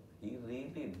possible. He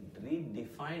really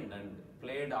redefined and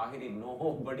played Ahiri.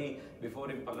 Nobody before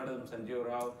him, Palladam Sanjeev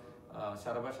Rao,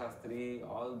 Sharaba Shastri,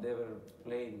 all they were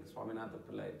playing, Swaminatha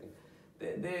Pillai, I think.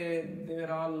 They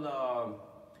were all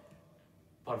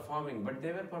performing, but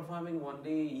they were performing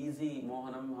only easy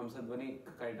Mohanam, Hamsadvani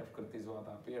kind of Kritis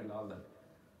Vatapi and all that.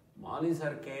 Mali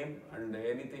sir came and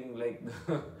anything like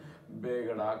the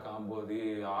Begada, Kambodi,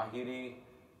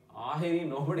 Ahiri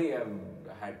nobody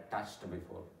had touched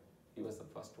before. He was the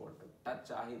first one to touch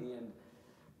Ahiri and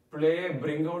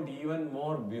bring out even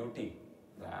more beauty.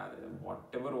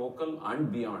 Whatever vocal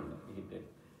and beyond he did.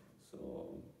 So,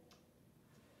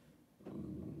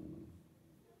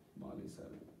 Mali sir,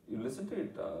 you listen to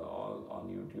it, all on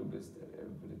YouTube is there,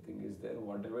 everything is there.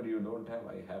 Whatever you don't have,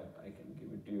 I can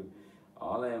give it to you.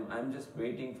 I'm just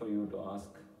waiting for you to ask.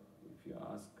 If you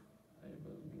ask, I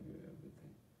will give you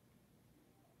everything.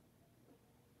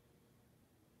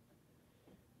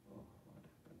 Oh, what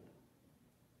happened?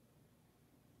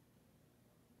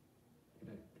 Did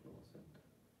I close it?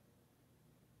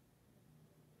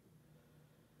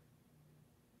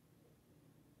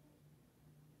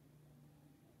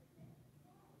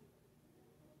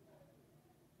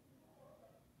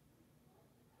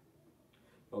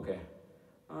 Okay.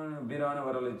 Birana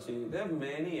Varalichi, there are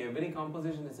many, every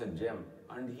composition is a gem,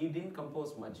 and he didn't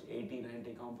compose much, 80,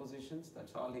 90 compositions,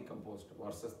 that's all he composed,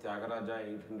 versus Tyagaraja,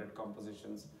 800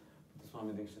 compositions,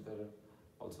 Swami Dikshitar,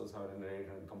 also 700,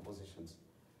 800 compositions.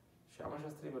 Shyama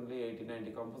Shastri, only 80,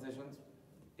 90 compositions,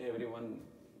 every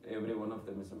one of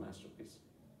them is a masterpiece.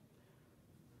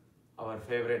 Our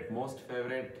favorite, most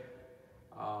favorite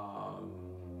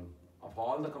of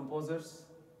all the composers,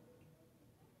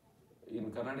 in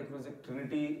Carnatic music,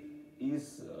 Trinity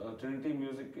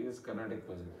music is Carnatic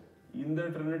music. In the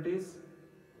Trinities,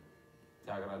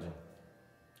 Tyagaraja,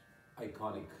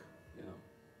 iconic,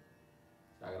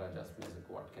 Tyagaraja's music,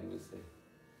 what can we say?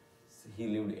 He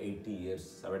lived 80 years,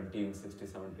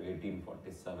 1767 to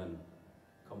 1847,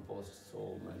 composed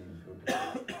so many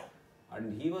beautiful.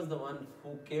 And he was the one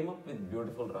who came up with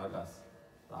beautiful ragas.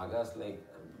 Ragas like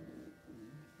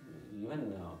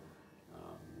even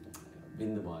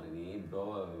Bindumarini,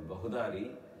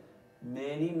 Bahudari,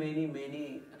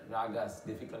 many ragas,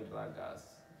 difficult ragas.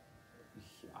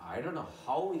 I don't know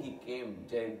how he came,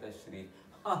 Jayanta Shri.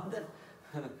 That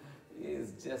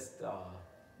is just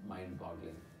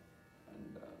mind-boggling.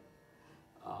 And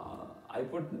I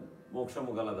put Moksha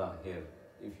Mugalada here.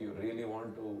 If you really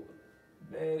want to,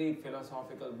 very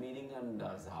philosophical meaning, and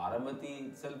Saramati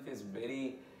itself is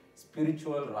very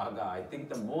spiritual raga. I think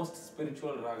the most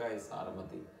spiritual raga is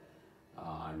Saramati.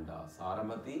 And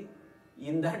Saramati,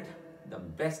 in that, the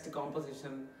best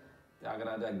composition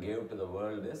Tyagaraja gave to the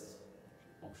world is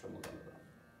Moksha Mugalada.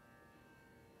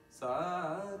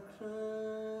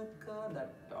 Sakshatka,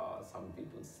 that some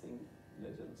people sing,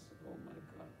 legends, oh my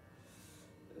God.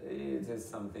 It is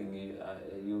something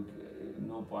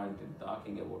no point in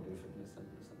talking about, you should listen.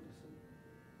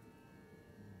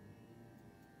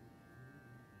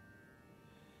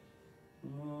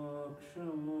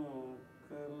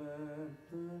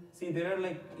 See, there are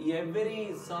like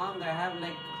every song I have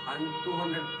like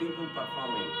 200 people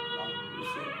performing. You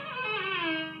see?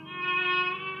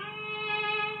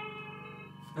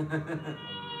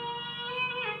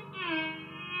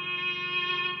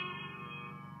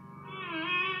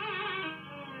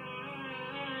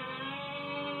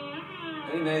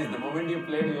 Very nice. The moment you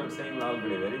played, you were saying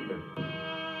Lalgudi. Very good.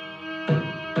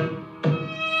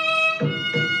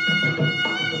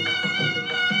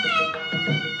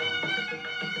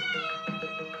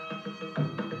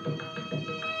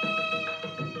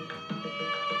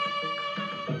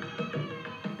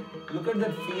 Look at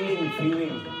that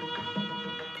feeling.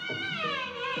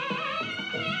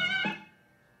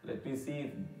 Let me see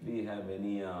if we have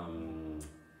any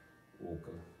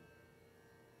vocal.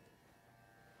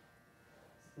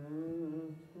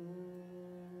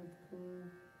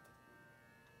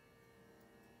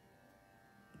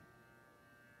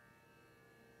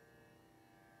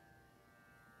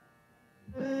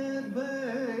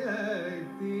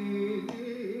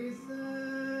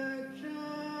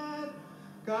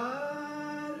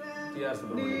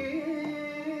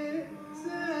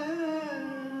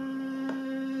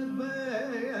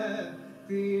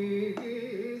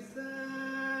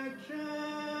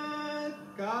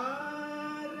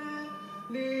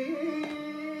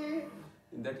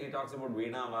 In that he talks about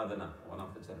Veena Vadana, one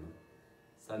of the charanam.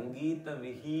 Sangeeta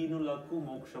Vihinulaku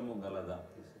Mokshamu Galada,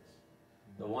 he says.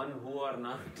 The one who are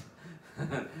not,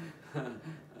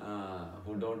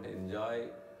 who don't enjoy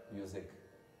music,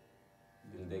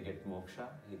 will they get moksha?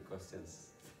 He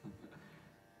questions.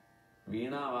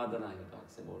 Veena Vadana, he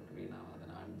talks about Veena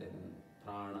Vadana, and then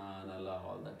Prana, Nala,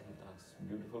 all that he talks.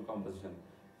 Beautiful composition.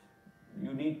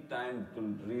 You need time to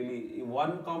really,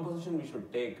 one composition we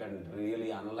should take and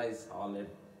really analyze all it,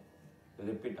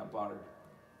 rip it apart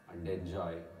and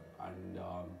enjoy. And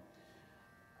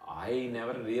I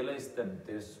never realized that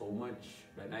there's so much.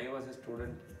 When I was a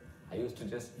student, I used to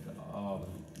just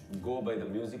go by the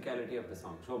musicality of the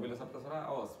song. Shobila Saptasara,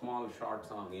 oh, small short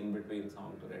song, in between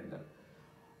song to render.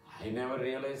 I never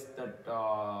realized that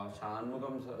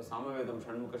Samavedam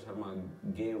Shanmukha Sharma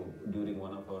gave during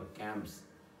one of our camps.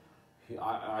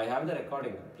 I have the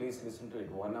recording, please listen to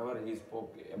it. 1 hour he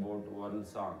spoke about one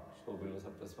song, Shobila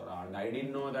Saptaswara, and I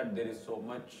didn't know that there is so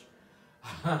much,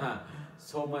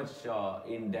 so much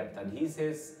in depth. And he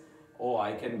says, oh,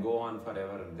 I can go on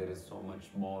forever, there is so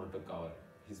much more to cover.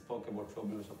 He spoke about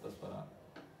Shobila Saptaswara.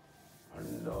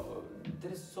 And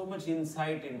there is so much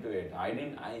insight into it.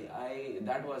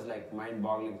 That was like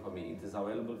mind-boggling for me. It is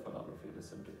available for all of you.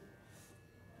 Listen to it.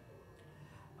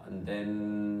 And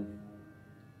then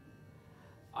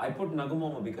I put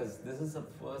Nagumomo because this is the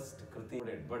first Kriti,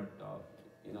 but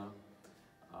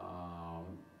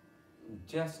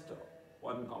just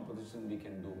one composition we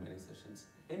can do many sessions.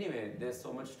 Anyway, there's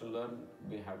so much to learn.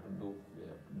 We have to do.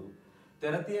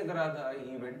 Teratiya Garada,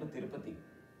 he went to Tirupati.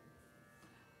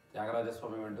 Tyagaraja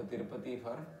Swami went to Tirupati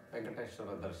for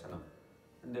Venkateshwara Darshanam.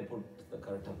 And they put the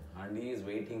curtain. And he is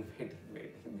waiting.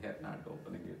 They are not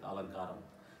opening it. Alankaram.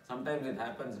 Sometimes it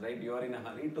happens, right? You are in a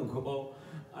hurry to go.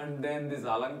 And then this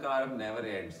Alankaram never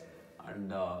ends. And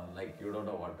like you don't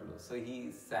know what to do. So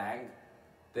he sang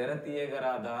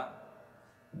Teratiyagarada.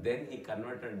 Then he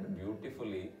converted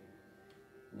beautifully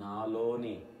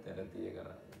Naloni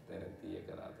Teratiyagarada.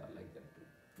 Like that.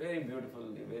 Very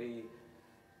beautifully, very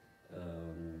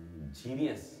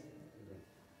genius.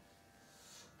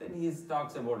 Then he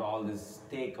talks about all this,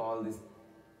 take all this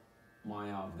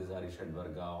Maya of this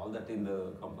Arishadvarga, all that in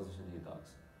the composition he talks.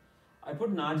 I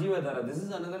put Najivadhara. This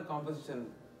is another composition.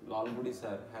 Lalgudi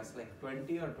sir has like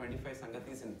 20 or 25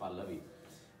 Sangatis in Pallavi.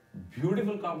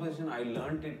 Beautiful composition. I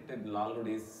learnt it in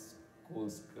Lalgudi's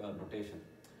school's notation.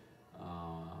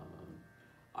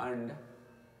 And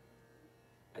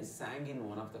I sang in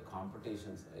one of the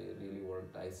competitions. I really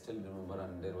worked. I still remember,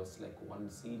 and there was like one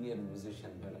senior musician,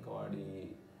 Belakawadi,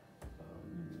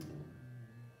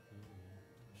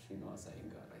 Srinivas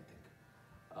Iyengar, I think.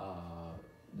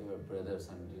 They were brothers,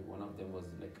 and one of them was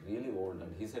like really old,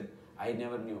 and he said, I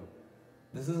never knew.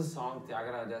 This is a song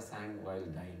Tyagaraja sang while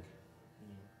dying.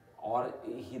 Or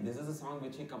this is a song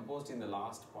which he composed in the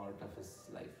last part of his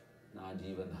life, Na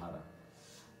Jivadhara.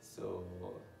 So,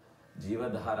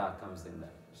 Jivadhara comes in there.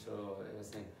 So I was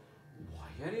saying, why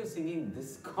are you singing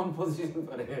this composition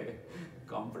for a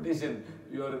competition?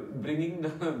 You are bringing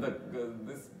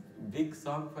this big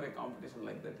song for a competition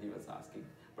like that, he was asking.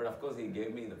 But of course, he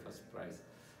gave me the first prize.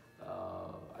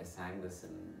 I sang this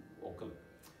in vocal.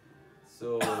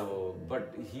 So,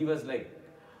 but he was like,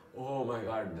 oh my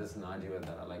God, this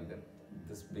Najivadhara, like that,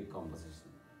 this big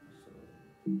composition. So,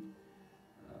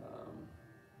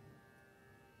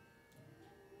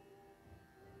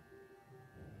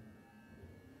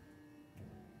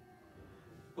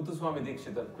 Puthuswami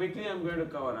Dikshita. Quickly I'm going to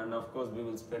cover, and of course we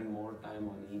will spend more time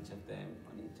on each of them,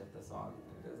 on each of the songs.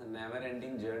 It is a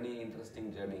never-ending journey,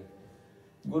 interesting journey.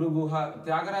 Guru Guha,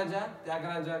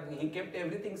 Tyagaraja, he kept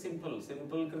everything simple.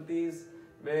 Simple kritis,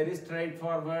 very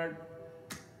straightforward.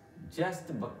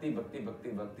 Just bhakti.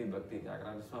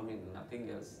 Tyagaraja Swami, nothing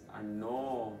else. And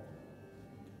no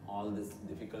all these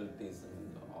difficulties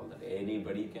and all that.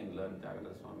 Anybody can learn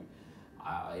Tyagaraja Swami.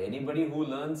 Anybody who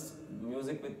learns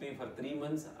music with me for 3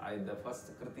 months, the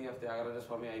first kriti of Tyagaraja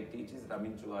Swami I teach is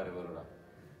Raminchuva Revarura.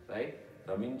 Right?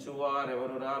 Raminchuva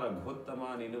Revarura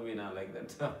Raghuttama Ninuvina, like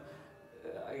that.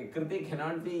 Kriti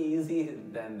cannot be easy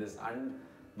than this. And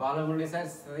Balamuralikrishna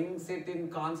sings it in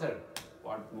concert.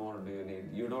 What more do you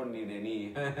need? You don't need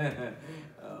any.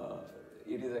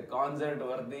 It is a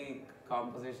concert-worthy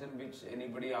composition which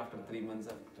anybody after 3 months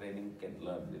of training can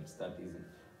learn. It's that easy.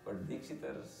 But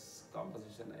Dikshitar's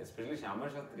composition, especially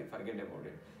Shyama Shastri, forget about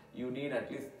it. You need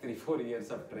at least 3-4 years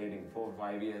of training,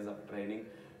 4-5 years of training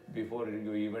before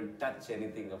you even touch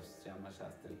anything of Shyama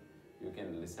Shastri. You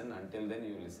can listen, until then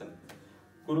you listen.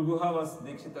 Kuruguha was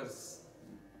Dikshitar's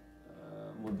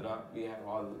mudra. We have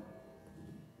all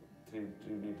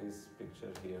Trinity's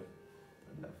picture here.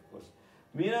 And of course,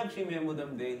 Meenakshi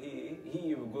Memudam Dehi,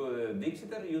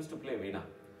 Dikshitar used to play Veena.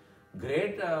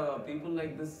 Great people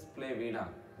like this play Veena.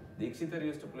 Dikshitar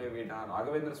used to play Veena,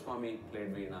 Raghavendra Swami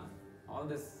played Veena. All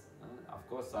this, of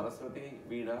course, Saraswati,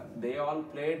 Veena, they all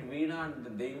played Veena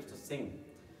and they used to sing.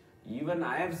 Even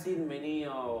I have seen many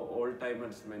old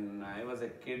timers when I was a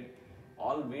kid.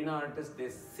 All Veena artists, they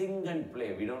sing and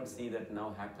play. We don't see that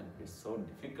now happen. It's so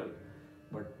difficult.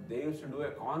 But they used to do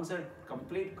a concert,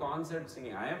 complete concert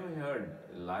singing. I have heard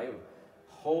live,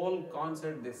 whole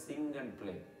concert they sing and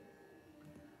play.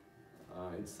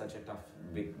 It's such a tough,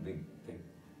 big thing.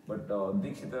 But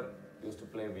Dikshitar used to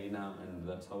play Veena, and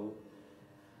that's how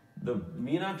the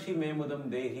Meenakshi Memudam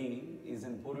Dehi is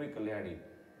in Purvi Kalyani.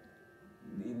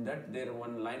 In that, there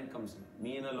one line comes,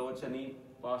 Meena Lochani,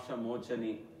 Pasha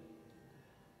Mochani.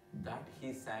 That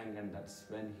he sang, and that's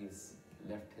when he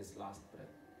left his last breath.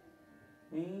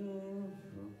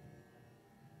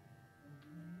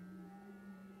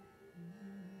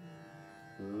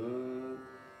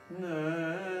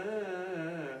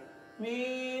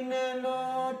 Meena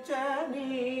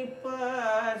Lochani,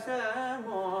 Pasha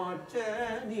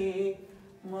Mochani,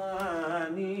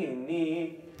 Manini,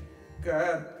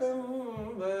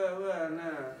 Katam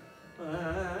Bhavana,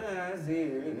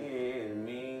 Pasini,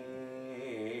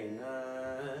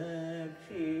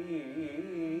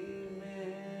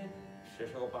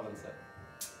 Sheshagopalan sir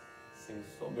sings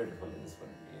so beautiful in this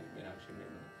one, Meenakshi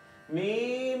Memudam.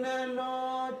 Meena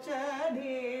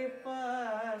Lochani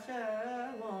Pasha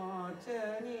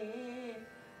Mochani.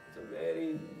 So very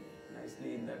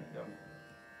nicely in that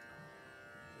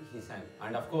he sang.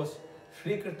 And of course,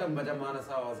 Sri Krishna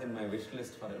Bhajamanasa was in my wish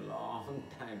list for a long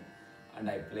time. And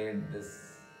I played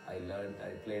this, I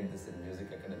played this in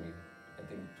Music Academy, I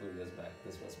think 2 years back.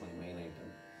 This was my main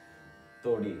item.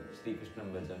 Todi, Sri Krishna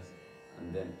Bhajas.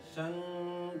 And then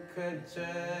Shankha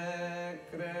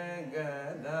Chakra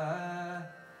Gada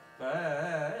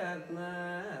Padma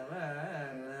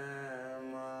Vana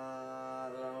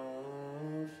Malam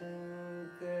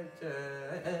Shankha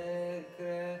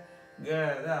Chakra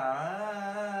Gada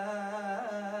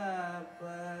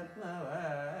Padma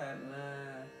Vana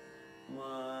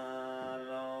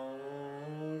Malam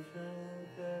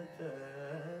Shankha Chakra.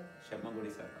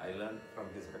 Shemmagudi sir, I learned from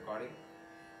his recording.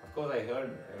 Of course, I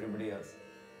heard everybody else.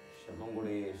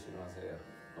 Shemmagudi Srinivas here.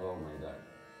 Oh my God.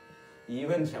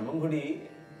 Even Shemmagudi,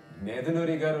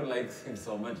 Nedunuri garu likes him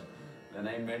so much. When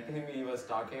I met him, he was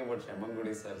talking about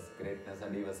Shemmagudi sir's greatness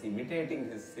and he was imitating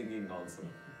his singing also.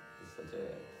 Such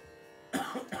a...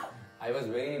 I was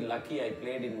very lucky. I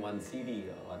played in one CD,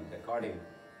 one recording.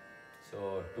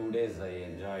 So 2 days I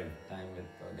enjoyed time with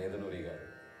Nedunuri garu.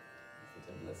 Such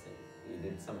a blessing. He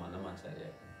did some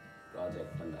Annamacharya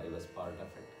project and I was part of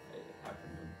it. I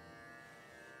happened to.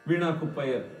 Veena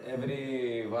Kuppayar. Every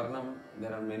Varnam,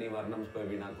 there are many Varnams by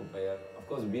Veena Kuppayar. Of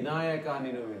course, Vinayaka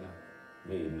Ninu Veena.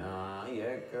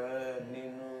 Vinayaka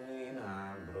Ninu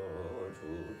Veena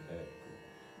Brochuteku.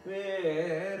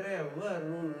 Wherever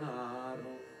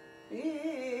Nunaru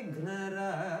Vignaraja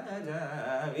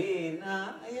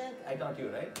Vinayaka. I taught you,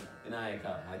 right?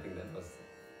 Vinayaka. I think that was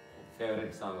a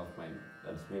favorite song of mine.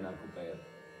 That's Veena Kuppayar.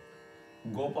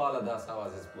 Gopala Dasa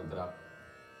was his mudra.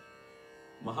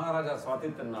 Maharaja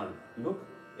Swati Tannal. Look,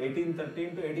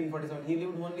 1813 to 1847, he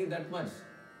lived only that much.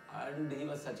 And he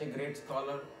was such a great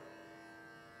scholar.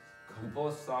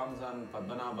 Composed songs on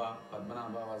Padmanabha.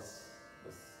 Padmanabha was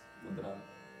his mudra.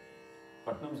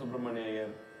 Patnam Subramania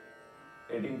Iyer,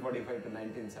 1845 to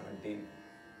 1917.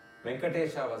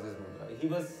 Venkatesha was his mudra. He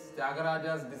was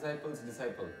Tyagaraja's disciple's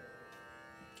disciple.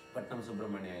 Patnam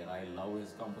Subramania Iyer. I love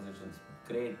his compositions.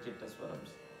 Great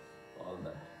Chittaswarams. All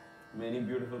that. Many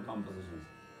beautiful compositions.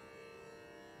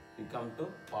 We come to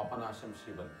Papanasham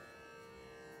Shivan.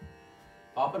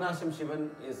 Papanasham Shivan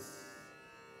is...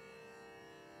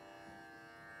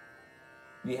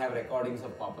 We have recordings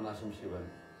of Papanasham Shivan.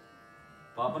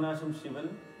 Papanasham Shivan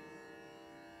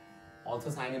also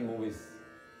sang in movies.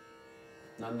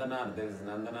 Nandanar, there is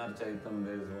Nandanar Chaitam,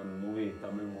 there is one movie,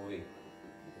 Tamil movie,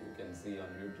 you can see on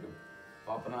YouTube.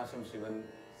 Papanasham Shivan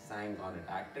sang on it,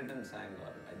 acted and sang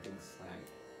on it, I think sang.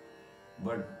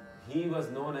 But he was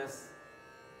known as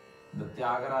the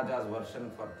Tyagaraja's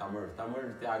version for Tamil.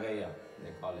 Tamil Tyagaya,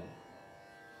 they call him.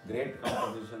 Great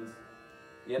compositions.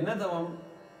 Yennadavam,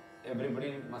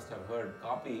 everybody must have heard,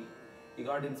 copy. He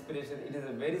got inspiration. It is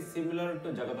very similar to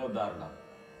Jagadodharana.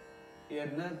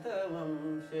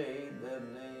 Yennadavam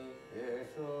Shaidane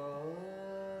Yeshoda.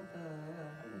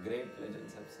 Great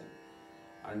legends have sung.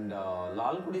 And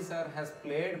Lal Gudi sir has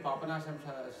played Papanasham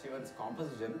Shivan's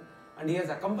composition and he has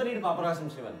accompanied Papanasham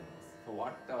Shivan. So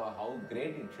what, how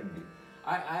great it should be.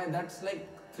 That's like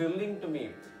thrilling to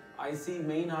me. I see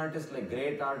main artists like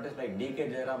great artists like D.K.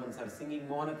 Raman sir singing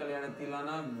Mohan Kalyana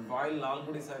Tilana while Lal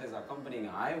Gudi sir is accompanying.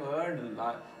 I've heard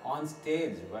on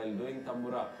stage while doing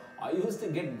Tambura. I used to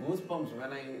get goosebumps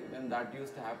when that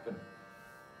used to happen.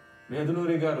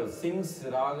 Vedunuri Garu sings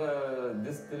Raga,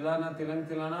 this Tilana, Tilang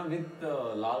Tilana with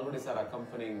Lal Gudi sir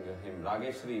accompanying him.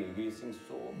 Rageshri, he sings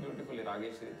so beautifully,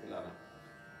 Rageshri Tilana.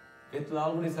 With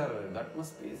Lal Gudi sir, that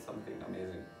must be something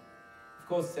amazing. Of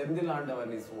course, Sendil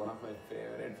Andavan is one of my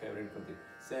favorite Kruti.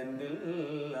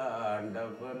 Sendil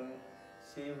Andavan,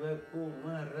 Shiva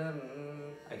Kumaran.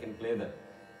 I can play that.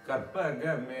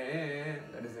 Karpagame,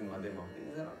 that is in Madhyama.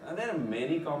 There are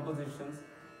many compositions.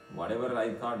 Whatever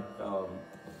I thought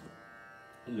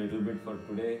little bit for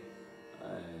today, I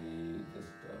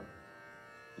just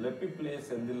let me play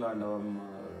Sendil Andavam.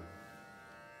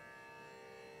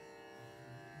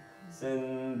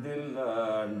 Sendil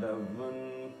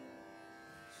Andavan,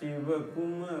 Shiva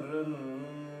Kumaran,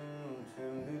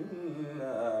 Sendil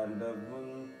Andavan.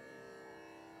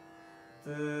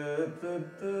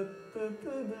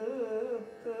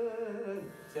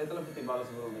 Chetalapati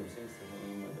Balasubramaniam sings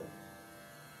something like that.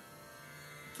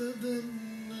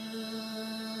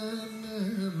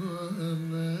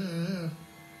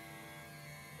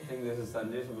 I think this is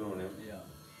Sanjay Subramaniam. Yeah.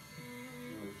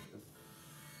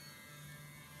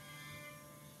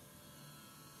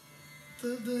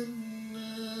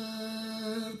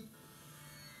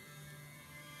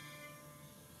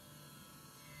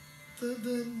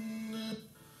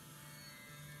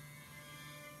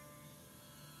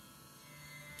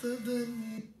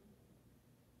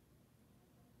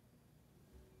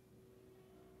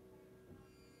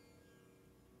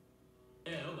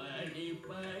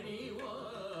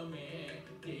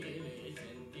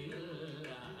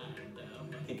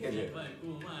 K.J.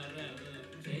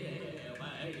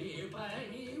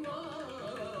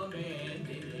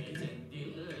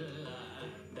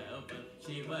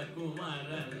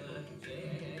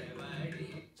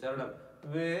 Charanam.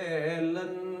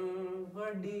 Velan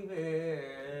Vadivelan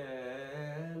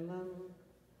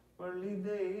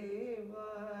Validevane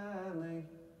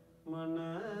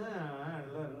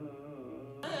Manalan.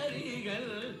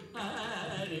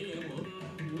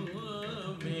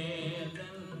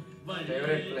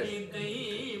 Favorite place.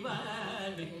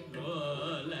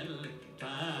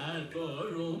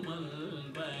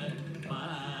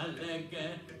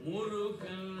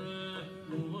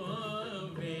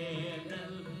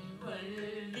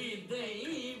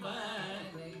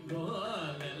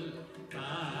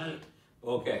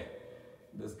 Okay,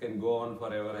 this can go on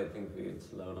forever. I think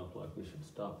it's 11 o'clock. We should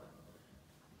stop.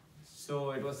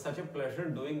 So it was such a pleasure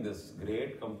doing this.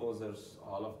 Great composers,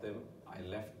 all of them. I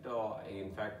left,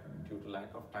 in fact, due to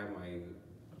lack of time, I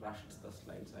rushed the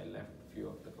slides. I left a few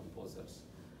of the composers.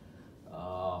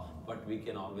 But we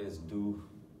can always do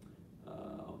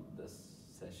this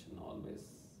session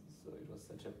always. So it was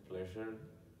such a pleasure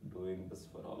doing this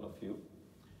for all of you.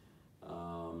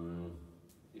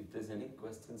 If there's any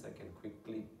questions, I can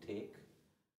quickly take.